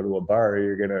and you go to a bar,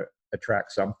 you're going to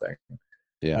attract something.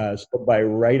 Yeah. So by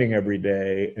writing every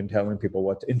day and telling people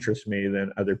what interests me,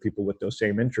 then other people with those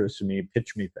same interests in me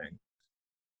pitch me things.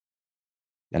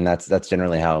 And that's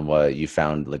generally how you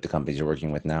found like the companies you're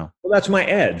working with now. Well, that's my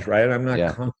edge, right? I'm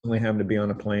not constantly having to be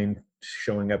on a plane,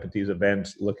 showing up at these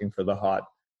events, looking for the hot,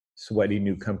 sweaty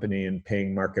new company and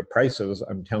paying market prices.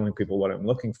 I'm telling people what I'm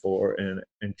looking for and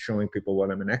showing people what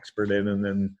I'm an expert in, and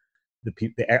then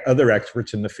the other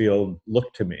experts in the field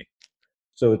look to me.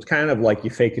 So it's kind of like you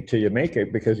fake it till you make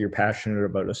it, because you're passionate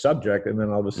about a subject, and then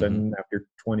all of a sudden, after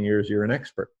 20 years, you're an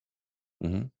expert.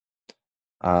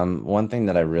 One thing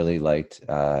that I really liked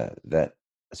that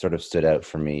sort of stood out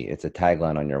for me, it's a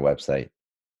tagline on your website,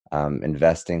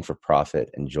 investing for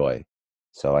profit and joy.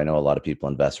 So I know a lot of people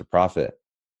invest for profit.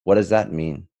 What does that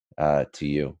mean to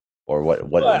you? Or what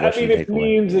should you take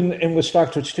away? It means, and with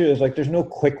StockTwits too, is like there's no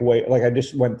quick way. Like I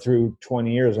just went through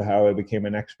 20 years of how I became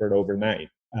an expert overnight.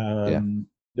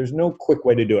 There's no quick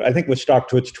way to do it. I think with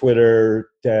StockTwits, Twitter,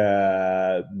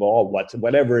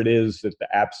 whatever it is that the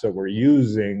apps that we're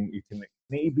using, you can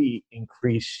maybe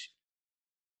increase,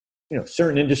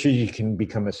 certain industries you can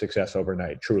become a success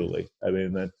overnight, truly. I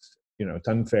mean, that's, it's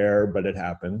unfair, but it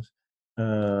happens.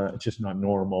 It's just not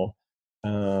normal.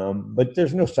 But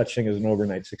there's no such thing as an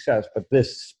overnight success, but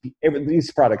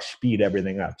these products speed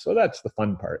everything up. So that's the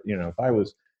fun part. If I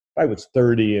was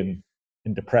 30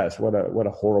 and depressed, what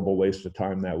a horrible waste of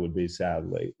time that would be,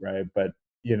 sadly. Right. But,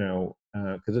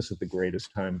 because this is the greatest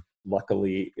time,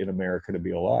 luckily, in America to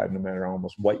be alive, no matter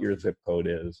almost what your zip code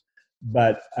is.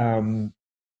 But,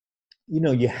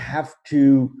 you have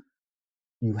to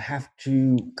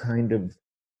kind of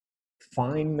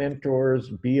find mentors,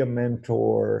 be a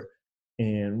mentor,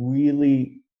 and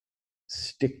really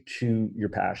stick to your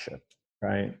passion,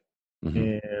 right?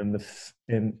 And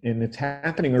it's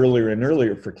happening earlier and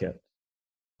earlier for kids,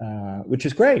 which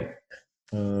is great.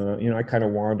 I kind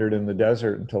of wandered in the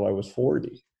desert until I was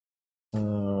 40,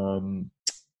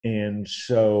 and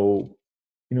so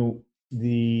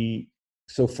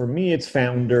so for me, it's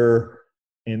founder.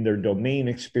 and their domain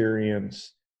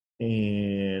experience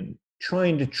and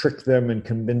trying to trick them and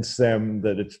convince them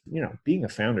that it's, being a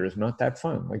founder is not that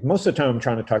fun. Like most of the time I'm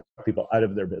trying to talk people out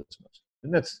of their business.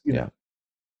 And that's,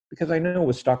 because I know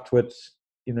with StockTwits,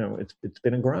 it's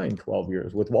been a grind 12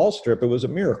 years. With Wallstrip, it was a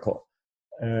miracle.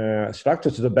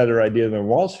 StockTwits is a better idea than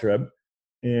Wallstrip.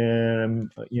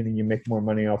 And, you make more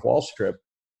money off Wallstrip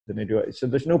than they do it. So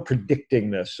there's no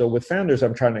predicting this. So with founders,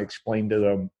 I'm trying to explain to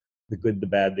them the good, the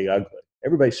bad, the ugly.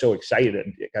 Everybody's so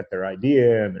excited. They got their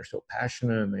idea and they're so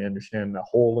passionate and they understand the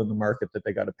hole in the market that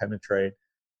they got to penetrate.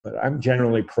 But I'm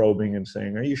generally probing and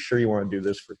saying, are you sure you want to do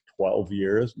this for 12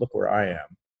 years? Look where I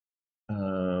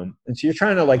am. And so you're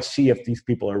trying to see if these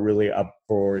people are really up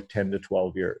for 10 to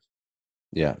 12 years.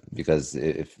 Yeah, because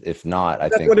if not,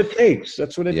 that's what it takes.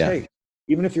 That's what it takes.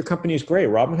 Even if your company is great,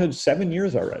 Robinhood's 7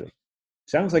 years already.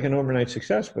 Sounds like an overnight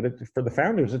success, but for the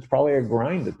founders, it's probably a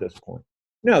grind at this point.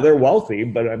 No, they're wealthy,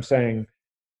 but I'm saying,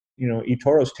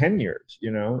 eToro's 10 years,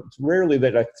 it's rarely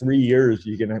that at 3 years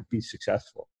you're going to be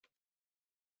successful.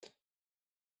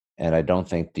 And I don't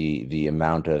think the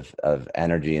amount of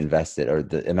energy invested, or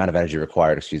the amount of energy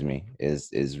required,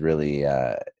 is really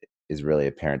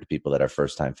apparent to people that are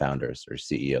first-time founders or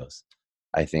CEOs.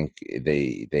 I think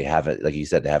they have it, like you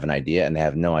said, they have an idea and they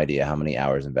have no idea how many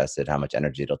hours invested, how much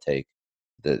energy it'll take,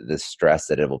 the stress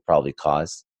that it will probably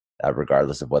cause,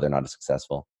 regardless of whether or not it's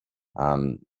successful.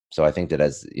 So I think that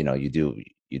as you do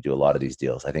a lot of these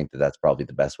deals, I think that's probably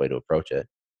the best way to approach it.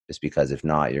 Just because if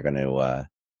not, you're going to,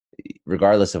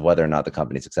 regardless of whether or not the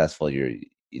company's successful, you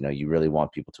really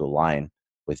want people to align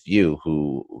with you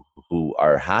who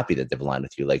are happy that they've aligned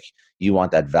with you. Like you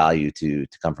want that value to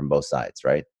come from both sides,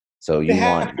 right? So you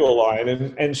have to align.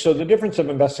 And so the difference of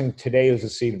investing today as a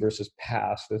seed versus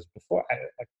past is before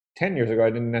 10 years ago, I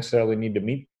didn't necessarily need to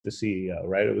meet the CEO,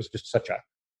 right? It was just such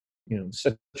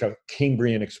a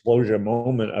Cambrian explosion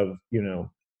moment of, and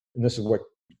this is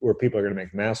where people are going to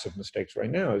make massive mistakes right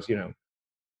now is,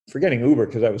 forgetting Uber,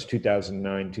 because that was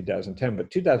 2009, 2010, but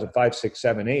 2005, 6,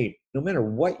 7, 8, no matter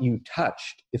what you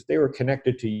touched, if they were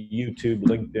connected to YouTube,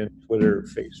 LinkedIn, Twitter,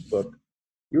 Facebook,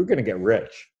 you were going to get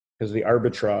rich. Because the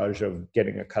arbitrage of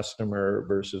getting a customer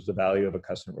versus the value of a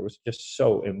customer was just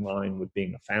so in line with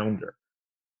being a founder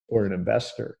or an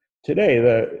investor. Today,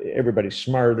 everybody's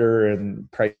smarter and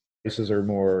prices are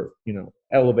more,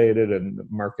 elevated and the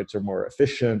markets are more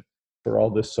efficient for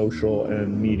all this social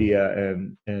and media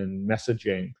and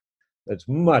messaging. That's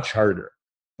much harder.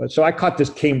 But so I caught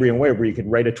this Cambrian wave where you could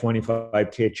write a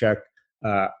 $25K check,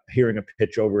 hearing a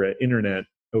pitch over an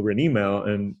email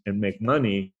and make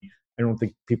money. I don't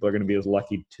think people are going to be as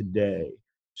lucky today.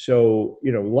 So,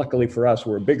 luckily for us,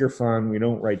 we're a bigger fund. We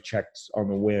don't write checks on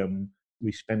the whim.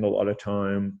 We spend a lot of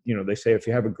time. They say if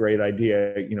you have a great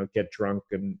idea, get drunk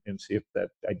and see if that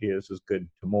idea is as good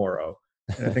tomorrow.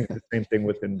 And I think the same thing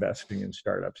with investing in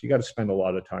startups. You got to spend a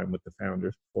lot of time with the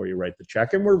founders before you write the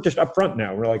check. And we're just upfront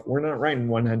now. We're not writing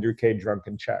 100K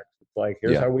drunken checks. It's like,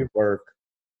 here's how we work.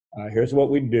 Here's what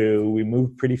we do. We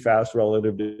move pretty fast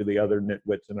relative to the other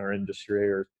nitwits in our industry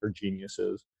or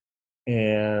geniuses.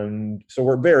 And so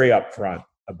we're very upfront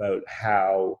about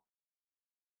how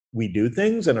we do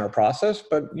things in our process,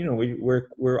 but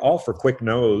we're all for quick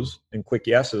no's and quick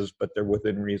yeses, but they're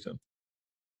within reason.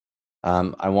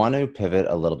 I want to pivot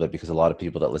a little bit because a lot of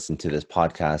people that listen to this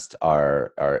podcast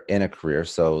are in a career.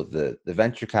 So the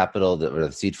venture capital, or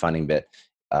the seed funding bit,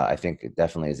 I think it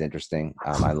definitely is interesting.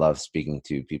 I love speaking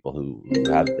to people who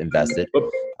have invested. But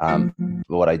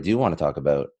what I do want to talk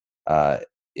about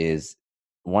is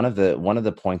one of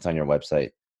the points on your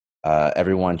website.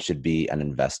 Everyone should be an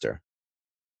investor,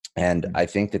 and I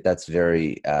think that's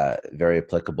very very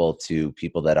applicable to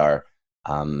people that are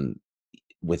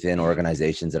within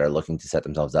organizations that are looking to set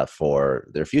themselves up for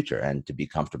their future and to be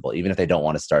comfortable, even if they don't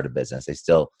want to start a business. They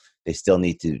still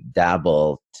need to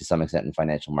dabble to some extent in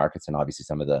financial markets, and obviously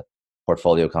some of the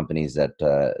portfolio companies that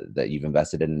you've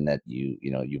invested in and that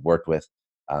you've worked with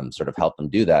sort of help them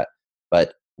do that.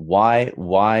 But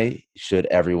why should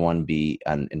everyone be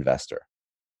an investor?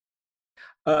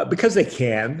 Because they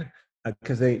can.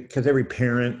 Because every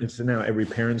parent, it's now every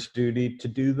parent's duty to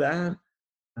do that.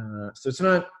 So it's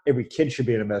not every kid should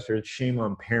be an investor. It's shame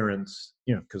on parents,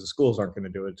 because the schools aren't going to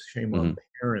do it. It's shame on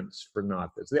parents for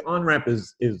not this. The on-ramp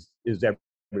is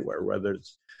everywhere, whether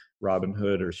it's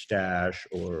Robinhood or Stash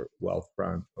or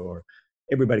Wealthfront, or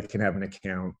everybody can have an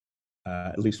account,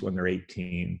 at least when they're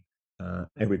 18.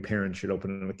 Every parent should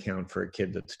open an account for a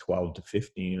kid that's 12 to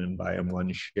 15 and buy them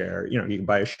one share. You can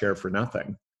buy a share for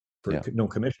nothing, for no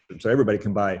commission. So everybody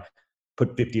can buy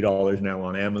put $50 now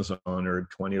on Amazon or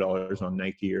 $20 on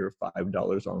Nike or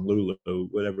 $5 on Lulu,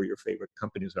 whatever your favorite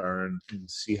companies are, and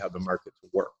see how the markets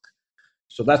work.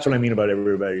 So that's what I mean about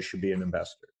everybody should be an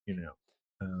investor.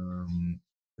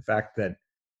 The fact that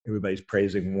everybody's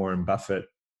praising Warren Buffett,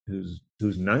 who's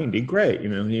 90, great,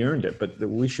 he earned it. But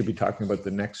we should be talking about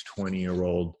the next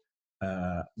 20-year-old.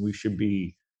 We should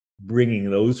be bringing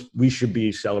those. We should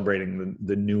be celebrating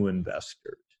the new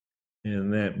investors,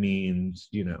 and that means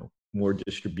more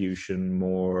distribution,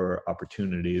 more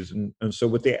opportunities, and so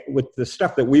with the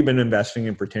stuff that we've been investing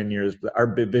in for 10 years,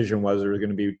 our vision was there were going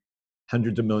to be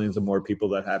hundreds of millions of more people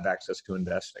that have access to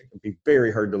investing. It'd be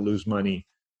very hard to lose money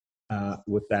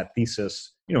with that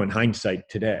thesis, in hindsight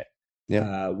today.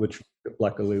 Yeah. Which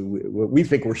luckily we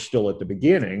think we're still at the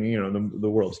beginning. The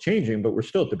world's changing, but we're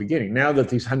still at the beginning. Now that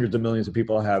these hundreds of millions of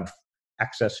people have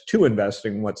access to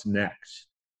investing, what's next?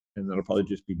 And that'll probably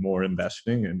just be more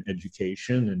investing and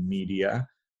education and media.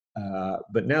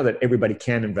 But now that everybody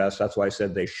can invest, that's why I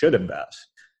said they should invest,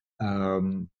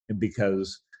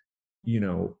 because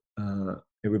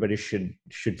everybody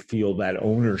should feel that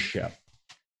ownership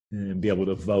and be able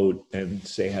to vote and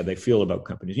say how they feel about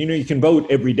companies. You can vote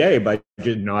every day by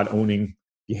just not owning.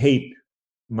 You hate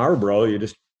Marlboro, or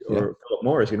Philip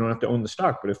Morris, you don't have to own the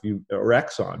stock. But or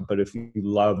Exxon, but if you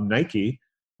love Nike,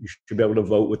 you should be able to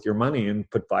vote with your money and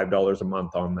put $5 a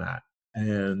month on that,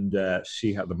 and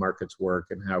see how the markets work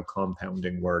and how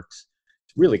compounding works.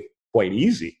 It's really quite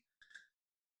easy.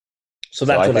 So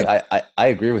that's I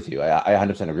agree with you. I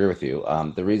 100% agree with you.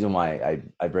 The reason why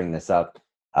I bring this up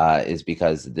is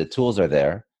because the tools are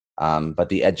there, but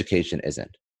the education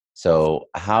isn't. So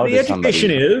how does somebody... The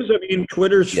education is,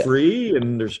 Twitter's free,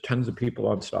 and there's tons of people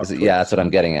on stock. Yeah, that's what I'm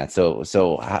getting at. So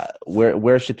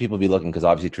where should people be looking? Because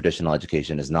obviously traditional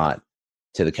education is not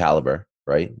to the caliber,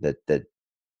 right? That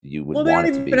you would want it to be.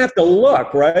 They don't even have to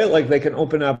look, right? Like they can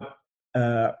open up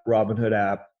Robinhood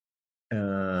app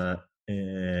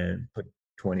and put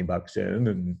 $20 in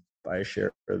and buy a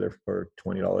share for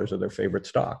 $20 of their favorite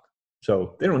stock.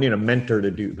 So they don't need a mentor to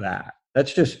do that.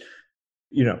 That's just,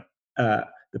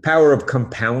 the power of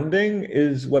compounding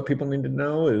is what people need to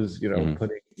know is,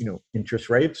 putting, interest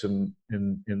rates, and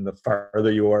the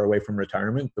farther you are away from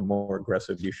retirement, the more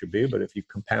aggressive you should be. But if you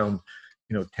compound,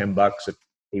 $10 at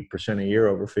 8% a year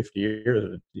over 50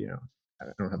 years, I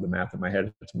don't have the math in my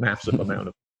head. It's a massive amount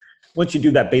of. Once you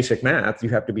do that basic math, you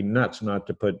have to be nuts not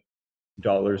to put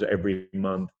dollars every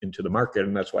month into the market.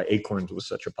 And that's why Acorns was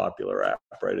such a popular app,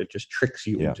 right? It just tricks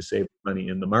you into saving money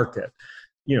in the market.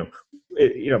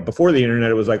 Before the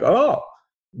internet, it was like, oh,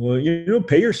 well,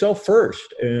 pay yourself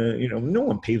first. No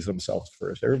one pays themselves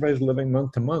first. Everybody's living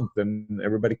month to month, and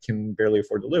everybody can barely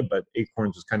afford to live. But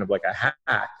Acorns is kind of like a hack,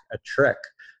 a trick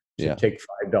to take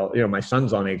 $5. My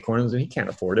son's on Acorns, and he can't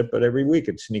afford it, but every week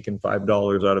it's sneaking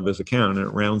 $5 out of his account, and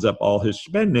it rounds up all his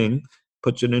spending,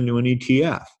 puts it into an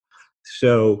ETF.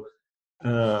 So,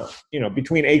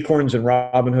 between Acorns and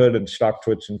Robinhood and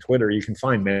StockTwits and Twitter, you can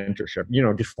find mentorship.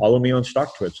 Just follow me on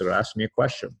StockTwits or ask me a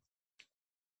question.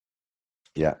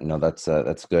 Yeah, no,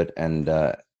 that's good. And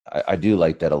I do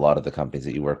like that a lot of the companies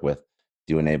that you work with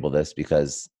do enable this,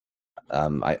 because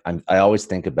I always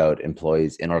think about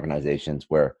employees in organizations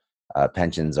where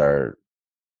pensions are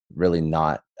really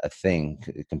not a thing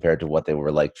compared to what they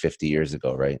were like 50 years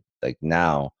ago, right? Like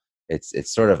now,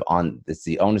 it's sort of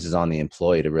the onus is on the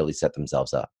employee to really set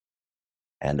themselves up.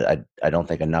 And I don't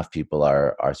think enough people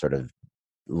are sort of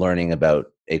learning about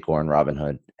Acorn,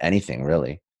 Robinhood, anything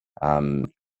really.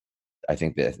 I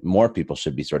think that more people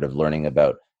should be sort of learning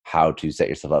about how to set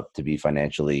yourself up to be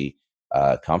financially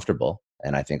comfortable.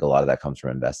 And I think a lot of that comes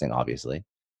from investing, obviously,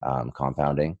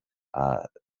 compounding.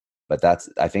 But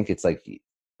I think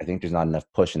there's not enough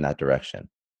push in that direction.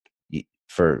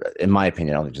 In my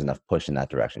opinion, I don't think there's enough push in that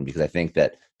direction, because I think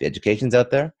that the education's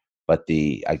out there, but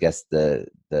the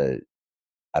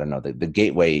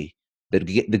gateway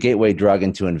drug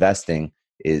into investing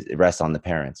it rests on the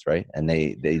parents, right? And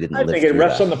they didn't. I think it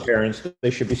rests on the parents.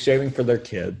 They should be saving for their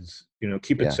kids.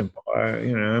 Keep it simple.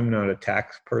 I'm not a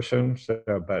tax person,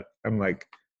 but I'm like,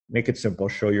 make it simple.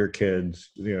 Show your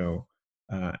kids.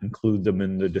 Include them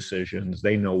in the decisions.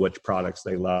 They know which products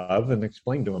they love, and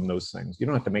explain to them those things. You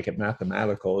don't have to make it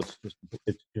mathematical. It's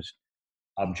just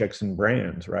objects and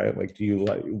brands, right? Like,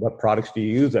 what products do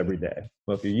you use every day?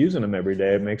 Well, if you're using them every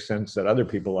day, it makes sense that other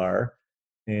people are,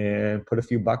 and put a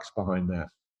few bucks behind that.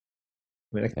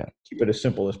 Keep it as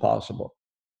simple as possible.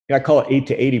 I call it 8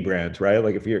 to 80 brands, right?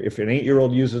 Like if an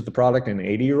 8-year-old uses the product and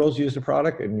 80-year-olds use the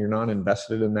product, and you're not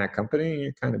invested in that company,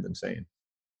 you're kind of insane.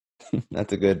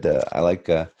 That's a good. I like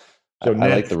So I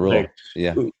like the rule. Netflix,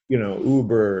 Yeah.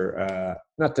 Uber,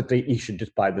 not that you should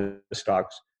just buy the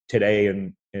stocks today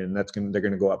and they're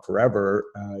going to go up forever.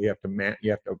 You have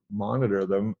to monitor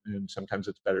them, and sometimes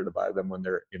it's better to buy them when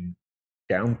they're in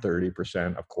down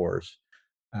 30%, of course.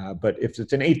 But if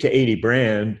it's an 8 to 80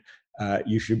 brand,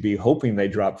 you should be hoping they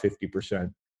drop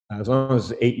 50%. As long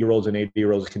as 8-year-olds and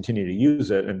 80-year-olds continue to use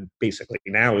it, and basically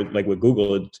now, like with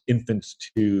Google, it's infants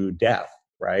to death,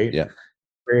 right? Yeah.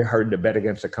 Very hard to bet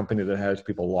against a company that has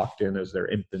people locked in as their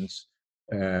infants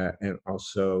and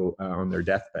also on their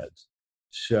deathbeds.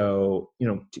 So,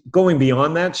 going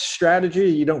beyond that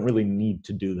strategy, you don't really need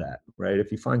to do that, right?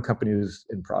 If you find companies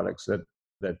and products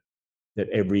that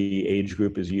every age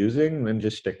group is using, then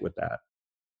just stick with that.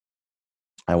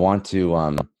 I want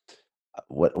to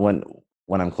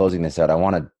when I'm closing this out, I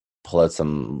want to pull out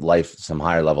some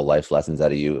higher level life lessons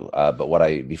out of you. But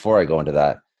before I go into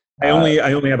that, I only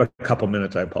have a couple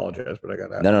minutes. I apologize, but I got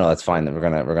that. No, that's fine.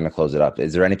 We're gonna close it up.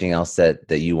 Is there anything else that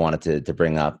you wanted to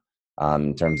bring up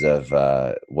in terms of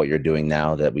what you're doing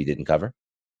now that we didn't cover?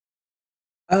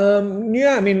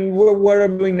 Yeah, I mean, what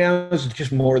I'm doing now is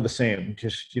just more of the same.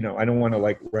 Just, I don't want to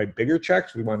write bigger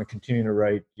checks. We want to continue to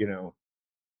write,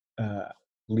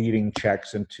 leading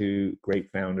checks into great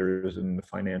founders in the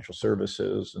financial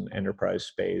services and enterprise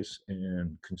space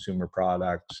and consumer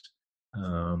products.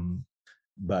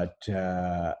 But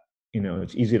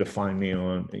it's easy to find me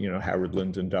on,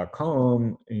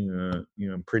 howardlindzon.com.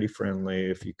 I'm pretty friendly.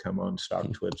 If you come on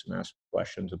StockTwits and ask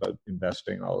questions about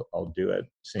investing, I'll do it.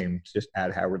 Same, just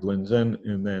add Howard Lindzon.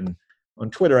 And then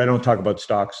on Twitter, I don't talk about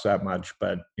stocks that much,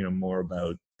 but, more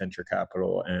about venture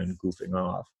capital and goofing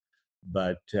off.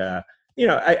 But,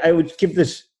 I would give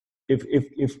this,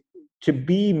 if to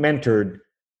be mentored,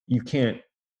 you can't,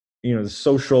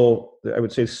 I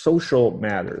would say social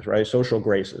matters, right? Social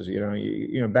graces,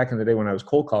 back in the day when I was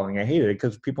cold calling, I hated it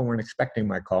because people weren't expecting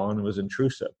my call and it was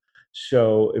intrusive.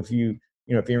 So if you're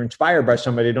inspired by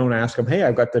somebody, don't ask them, hey,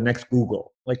 I've got the next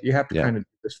Google. You have to kind of do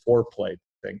this foreplay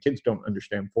thing. Kids don't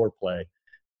understand foreplay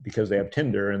because they have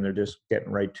Tinder and they're just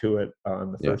getting right to it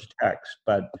on the first text,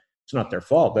 but it's not their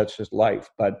fault. That's just life.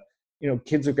 But,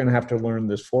 kids are going to have to learn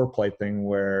this foreplay thing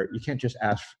where you can't just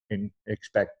ask and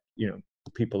expect,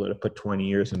 people that have put 20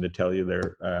 years in to tell you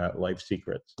their life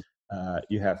secrets.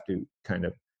 You have to kind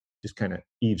of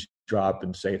eavesdrop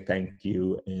and say thank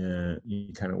you, and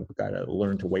you kind of got to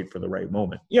learn to wait for the right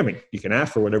moment. Yeah, I mean, you can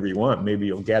ask for whatever you want, maybe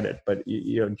you'll get it, but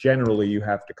generally you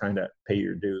have to kind of pay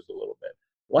your dues a little bit.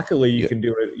 Luckily, you can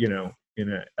do it, in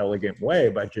an elegant way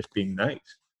by just being nice.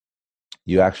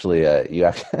 You actually,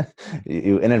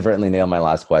 you inadvertently nailed my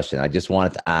last question. I just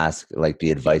wanted to ask,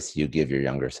 the advice you give your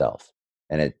younger self.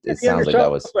 And it sounds like I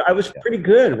was pretty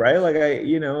good, right?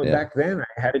 Back then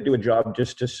I had to do a job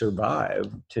just to survive.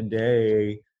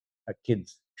 Today,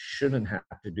 kids shouldn't have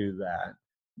to do that.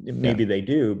 Maybe they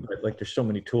do, but there's so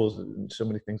many tools and so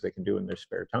many things they can do in their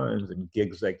spare times and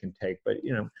gigs they can take. But,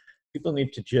 people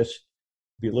need to just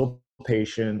be a little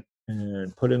patient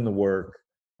and put in the work,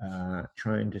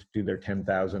 try and just do their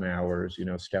 10,000 hours,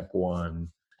 step one.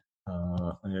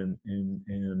 And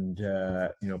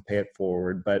pay it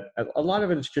forward. But a lot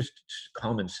of it is just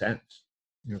common sense,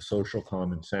 social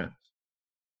common sense,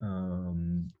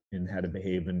 in how to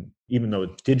behave. And even though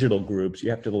it's digital groups, you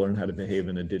have to learn how to behave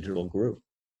in a digital group.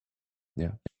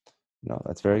 Yeah. No,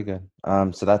 that's very good.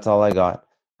 So that's all I got.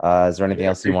 Is there anything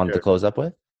else you wanted to close up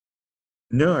with?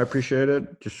 No, I appreciate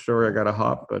it. Just sorry I got to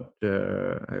hop, but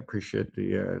I appreciate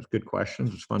the good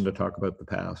questions. It's fun to talk about the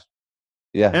past.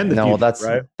 Yeah, and no, future, that's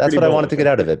right? That's what I wanted to get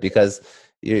out of it, because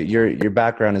your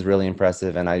background is really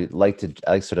impressive, and I like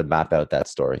sort of map out that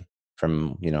story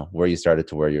from where you started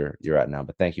to where you're at now.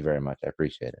 But thank you very much. I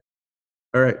appreciate it.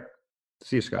 All right,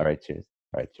 see you, Scott. All right,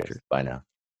 cheers. Bye now.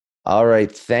 All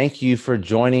right, thank you for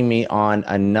joining me on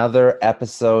another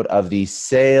episode of the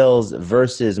Sales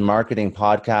versus Marketing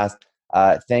podcast.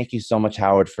 Thank you so much,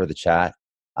 Howard, for the chat.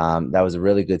 That was a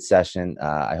really good session.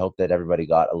 I hope that everybody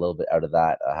got a little bit out of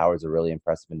that. Howard's a really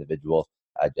impressive individual,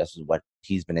 just as what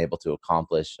he's been able to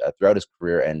accomplish throughout his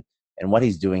career and what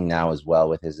he's doing now as well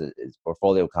with his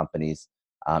portfolio companies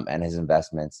and his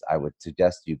investments. I would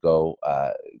suggest you go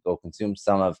consume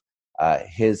some of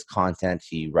his content.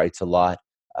 He writes a lot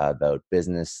about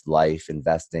business, life,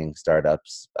 investing,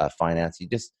 startups, finance.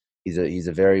 He's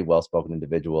a very well-spoken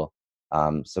individual.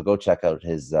 So go check out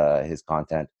his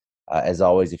content. As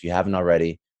always, if you haven't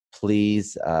already,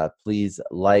 please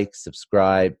like,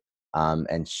 subscribe,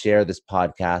 and share this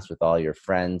podcast with all your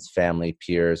friends, family,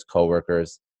 peers,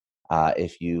 coworkers.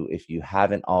 If you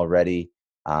haven't already,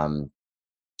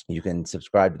 you can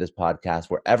subscribe to this podcast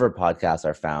wherever podcasts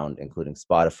are found, including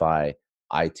Spotify,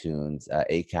 iTunes,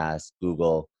 Acast,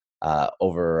 Google,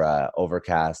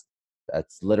 Overcast.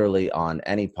 That's literally on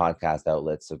any podcast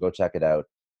outlet. So go check it out.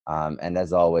 And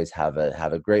as always, have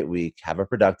a great week. Have a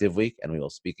productive week, and we will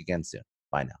speak again soon.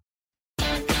 Bye now.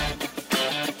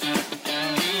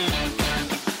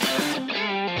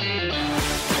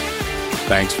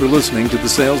 Thanks for listening to the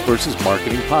Sales versus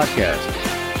Marketing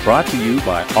Podcast, brought to you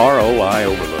by ROI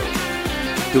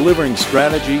Overload, delivering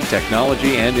strategy,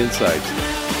 technology, and insights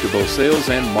to both sales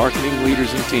and marketing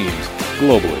leaders and teams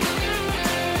globally.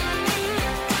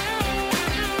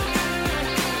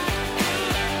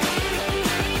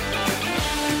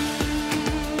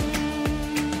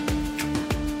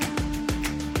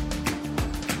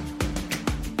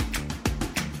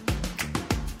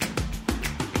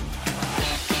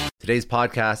 Today's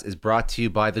podcast is brought to you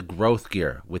by The Growth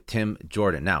Gear with Tim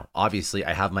Jordan. Now, obviously,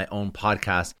 I have my own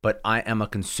podcast, but I am a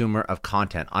consumer of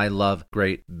content. I love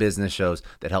great business shows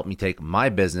that help me take my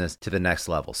business to the next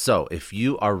level. So if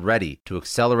you are ready to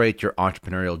accelerate your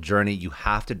entrepreneurial journey, you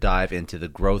have to dive into The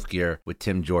Growth Gear with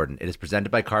Tim Jordan. It is presented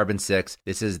by Carbon6.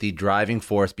 This is the driving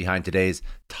force behind today's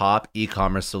top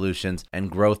e-commerce solutions and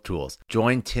growth tools.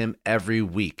 Join Tim every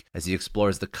week as he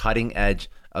explores the cutting edge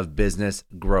of business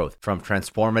growth. From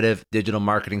transformative digital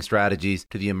marketing strategies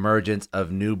to the emergence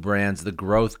of new brands, The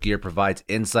Growth Gear provides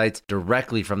insights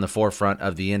directly from the forefront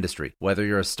of the industry. Whether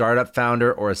you're a startup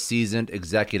founder or a seasoned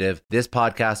executive, this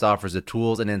podcast offers the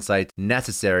tools and insights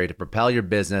necessary to propel your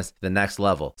business to the next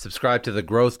level. Subscribe to The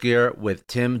Growth Gear with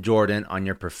Tim Jordan on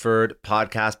your preferred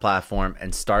podcast platform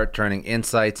and start turning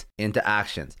insights into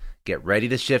actions. Get ready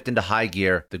to shift into high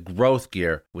gear, The Growth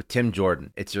Gear with Tim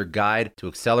Jordan. It's your guide to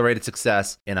accelerated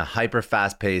success in a hyper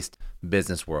fast-paced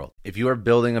business world. If you are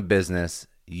building a business,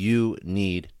 you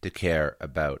need to care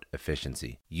about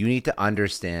efficiency. You need to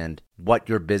understand what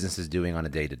your business is doing on a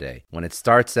day-to-day. When it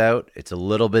starts out, it's a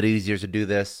little bit easier to do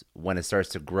this. When it starts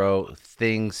to grow,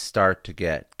 things start to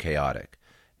get chaotic.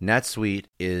 NetSuite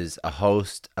is a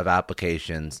host of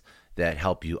applications that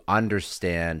help you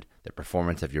understand the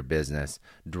performance of your business,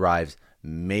 drives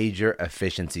major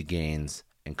efficiency gains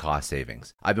and cost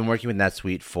savings. I've been working with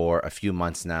NetSuite for a few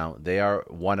months now. They are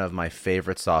one of my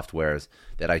favorite softwares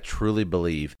that I truly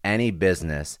believe any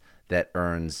business that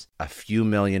earns a few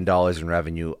 $1,000,000 in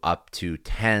revenue up to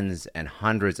tens and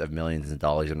hundreds of millions of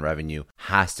dollars in revenue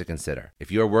has to consider.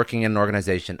 If you're working in an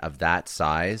organization of that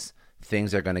size,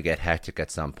 things are going to get hectic at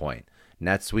some point.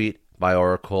 NetSuite by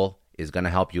Oracle is going to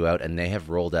help you out, and they have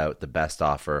rolled out the best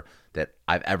offer that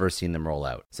I've ever seen them roll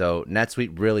out. So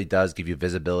NetSuite really does give you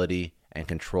visibility and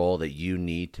control that you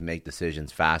need to make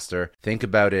decisions faster. Think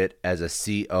about it as a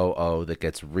COO that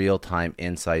gets real-time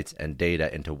insights and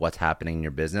data into what's happening in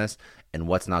your business and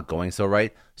what's not going so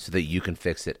right so that you can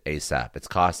fix it ASAP. It's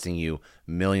costing you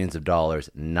millions of dollars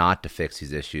not to fix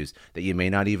these issues that you may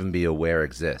not even be aware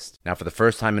exist. Now, for the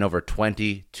first time in over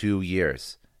 22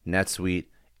 years, NetSuite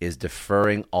is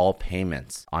deferring all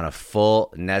payments on a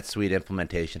full NetSuite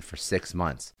implementation for 6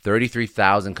 months.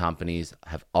 33,000 companies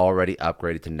have already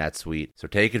upgraded to NetSuite. So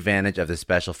take advantage of this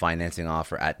special financing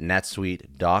offer at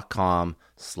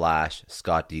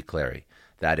netsuite.com/Scott D. Clary.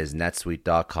 That is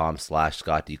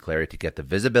netsuite.com/Scott D. Clary to get the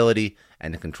visibility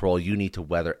and the control you need to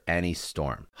weather any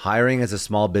storm. Hiring as a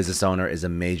small business owner is a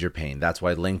major pain. That's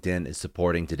why LinkedIn is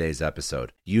supporting today's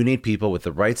episode. You need people with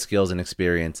the right skills and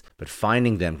experience, but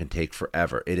finding them can take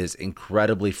forever. It is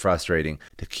incredibly frustrating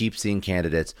to keep seeing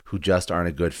candidates who just aren't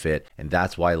a good fit, and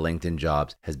that's why LinkedIn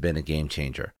Jobs has been a game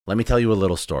changer. Let me tell you a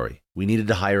little story. We needed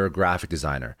to hire a graphic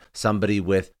designer, somebody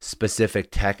with specific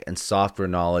tech and software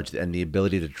knowledge and the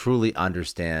ability to truly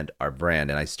understand our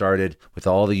brand. And I started with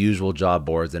all the usual job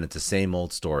boards, and it's the same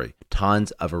old story.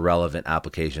 Tons of irrelevant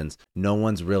applications. No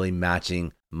one's really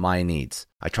matching my needs.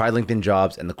 I tried LinkedIn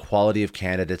Jobs, and the quality of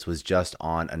candidates was just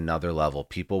on another level.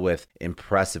 People with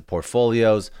impressive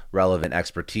portfolios, relevant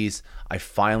expertise. I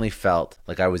finally felt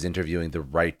like I was interviewing the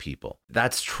right people.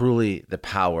 That's truly the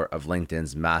power of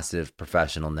LinkedIn's massive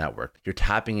professional network. You're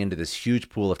tapping into this huge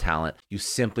pool of talent you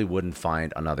simply wouldn't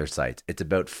find on other sites. It's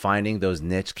about finding those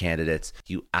niche candidates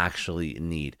you actually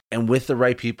need. And with the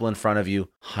right people in front of you,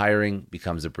 hiring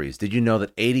becomes a breeze. Did you know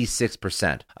that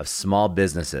 86% of small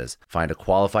businesses find a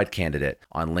qualified candidate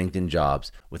on LinkedIn Jobs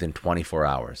within 24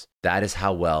 hours? That is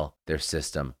how well their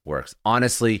system works.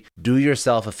 Honestly, do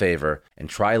yourself a favor and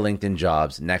try LinkedIn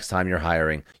Jobs next time you're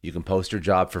hiring. You can post your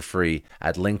job for free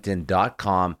at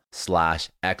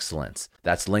linkedin.com/excellence.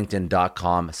 That's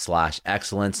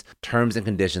linkedin.com/excellence. Terms and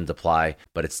conditions apply,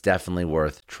 but it's definitely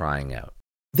worth trying out.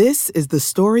 This is the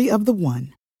story of the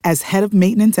one. As head of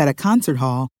maintenance at a concert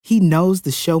hall, he knows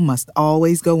the show must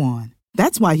always go on.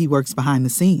 That's why he works behind the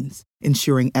scenes,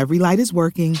 ensuring every light is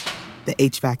working, the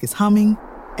HVAC is humming,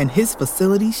 and his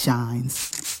facility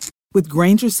shines. With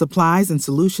Grainger's supplies and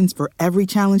solutions for every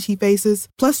challenge he faces,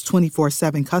 plus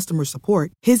 24/7 customer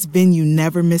support, his venue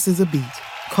never misses a beat.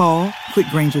 Call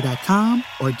quickgrainger.com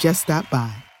or just stop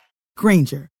by.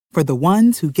 Grainger, for the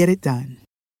ones who get it done.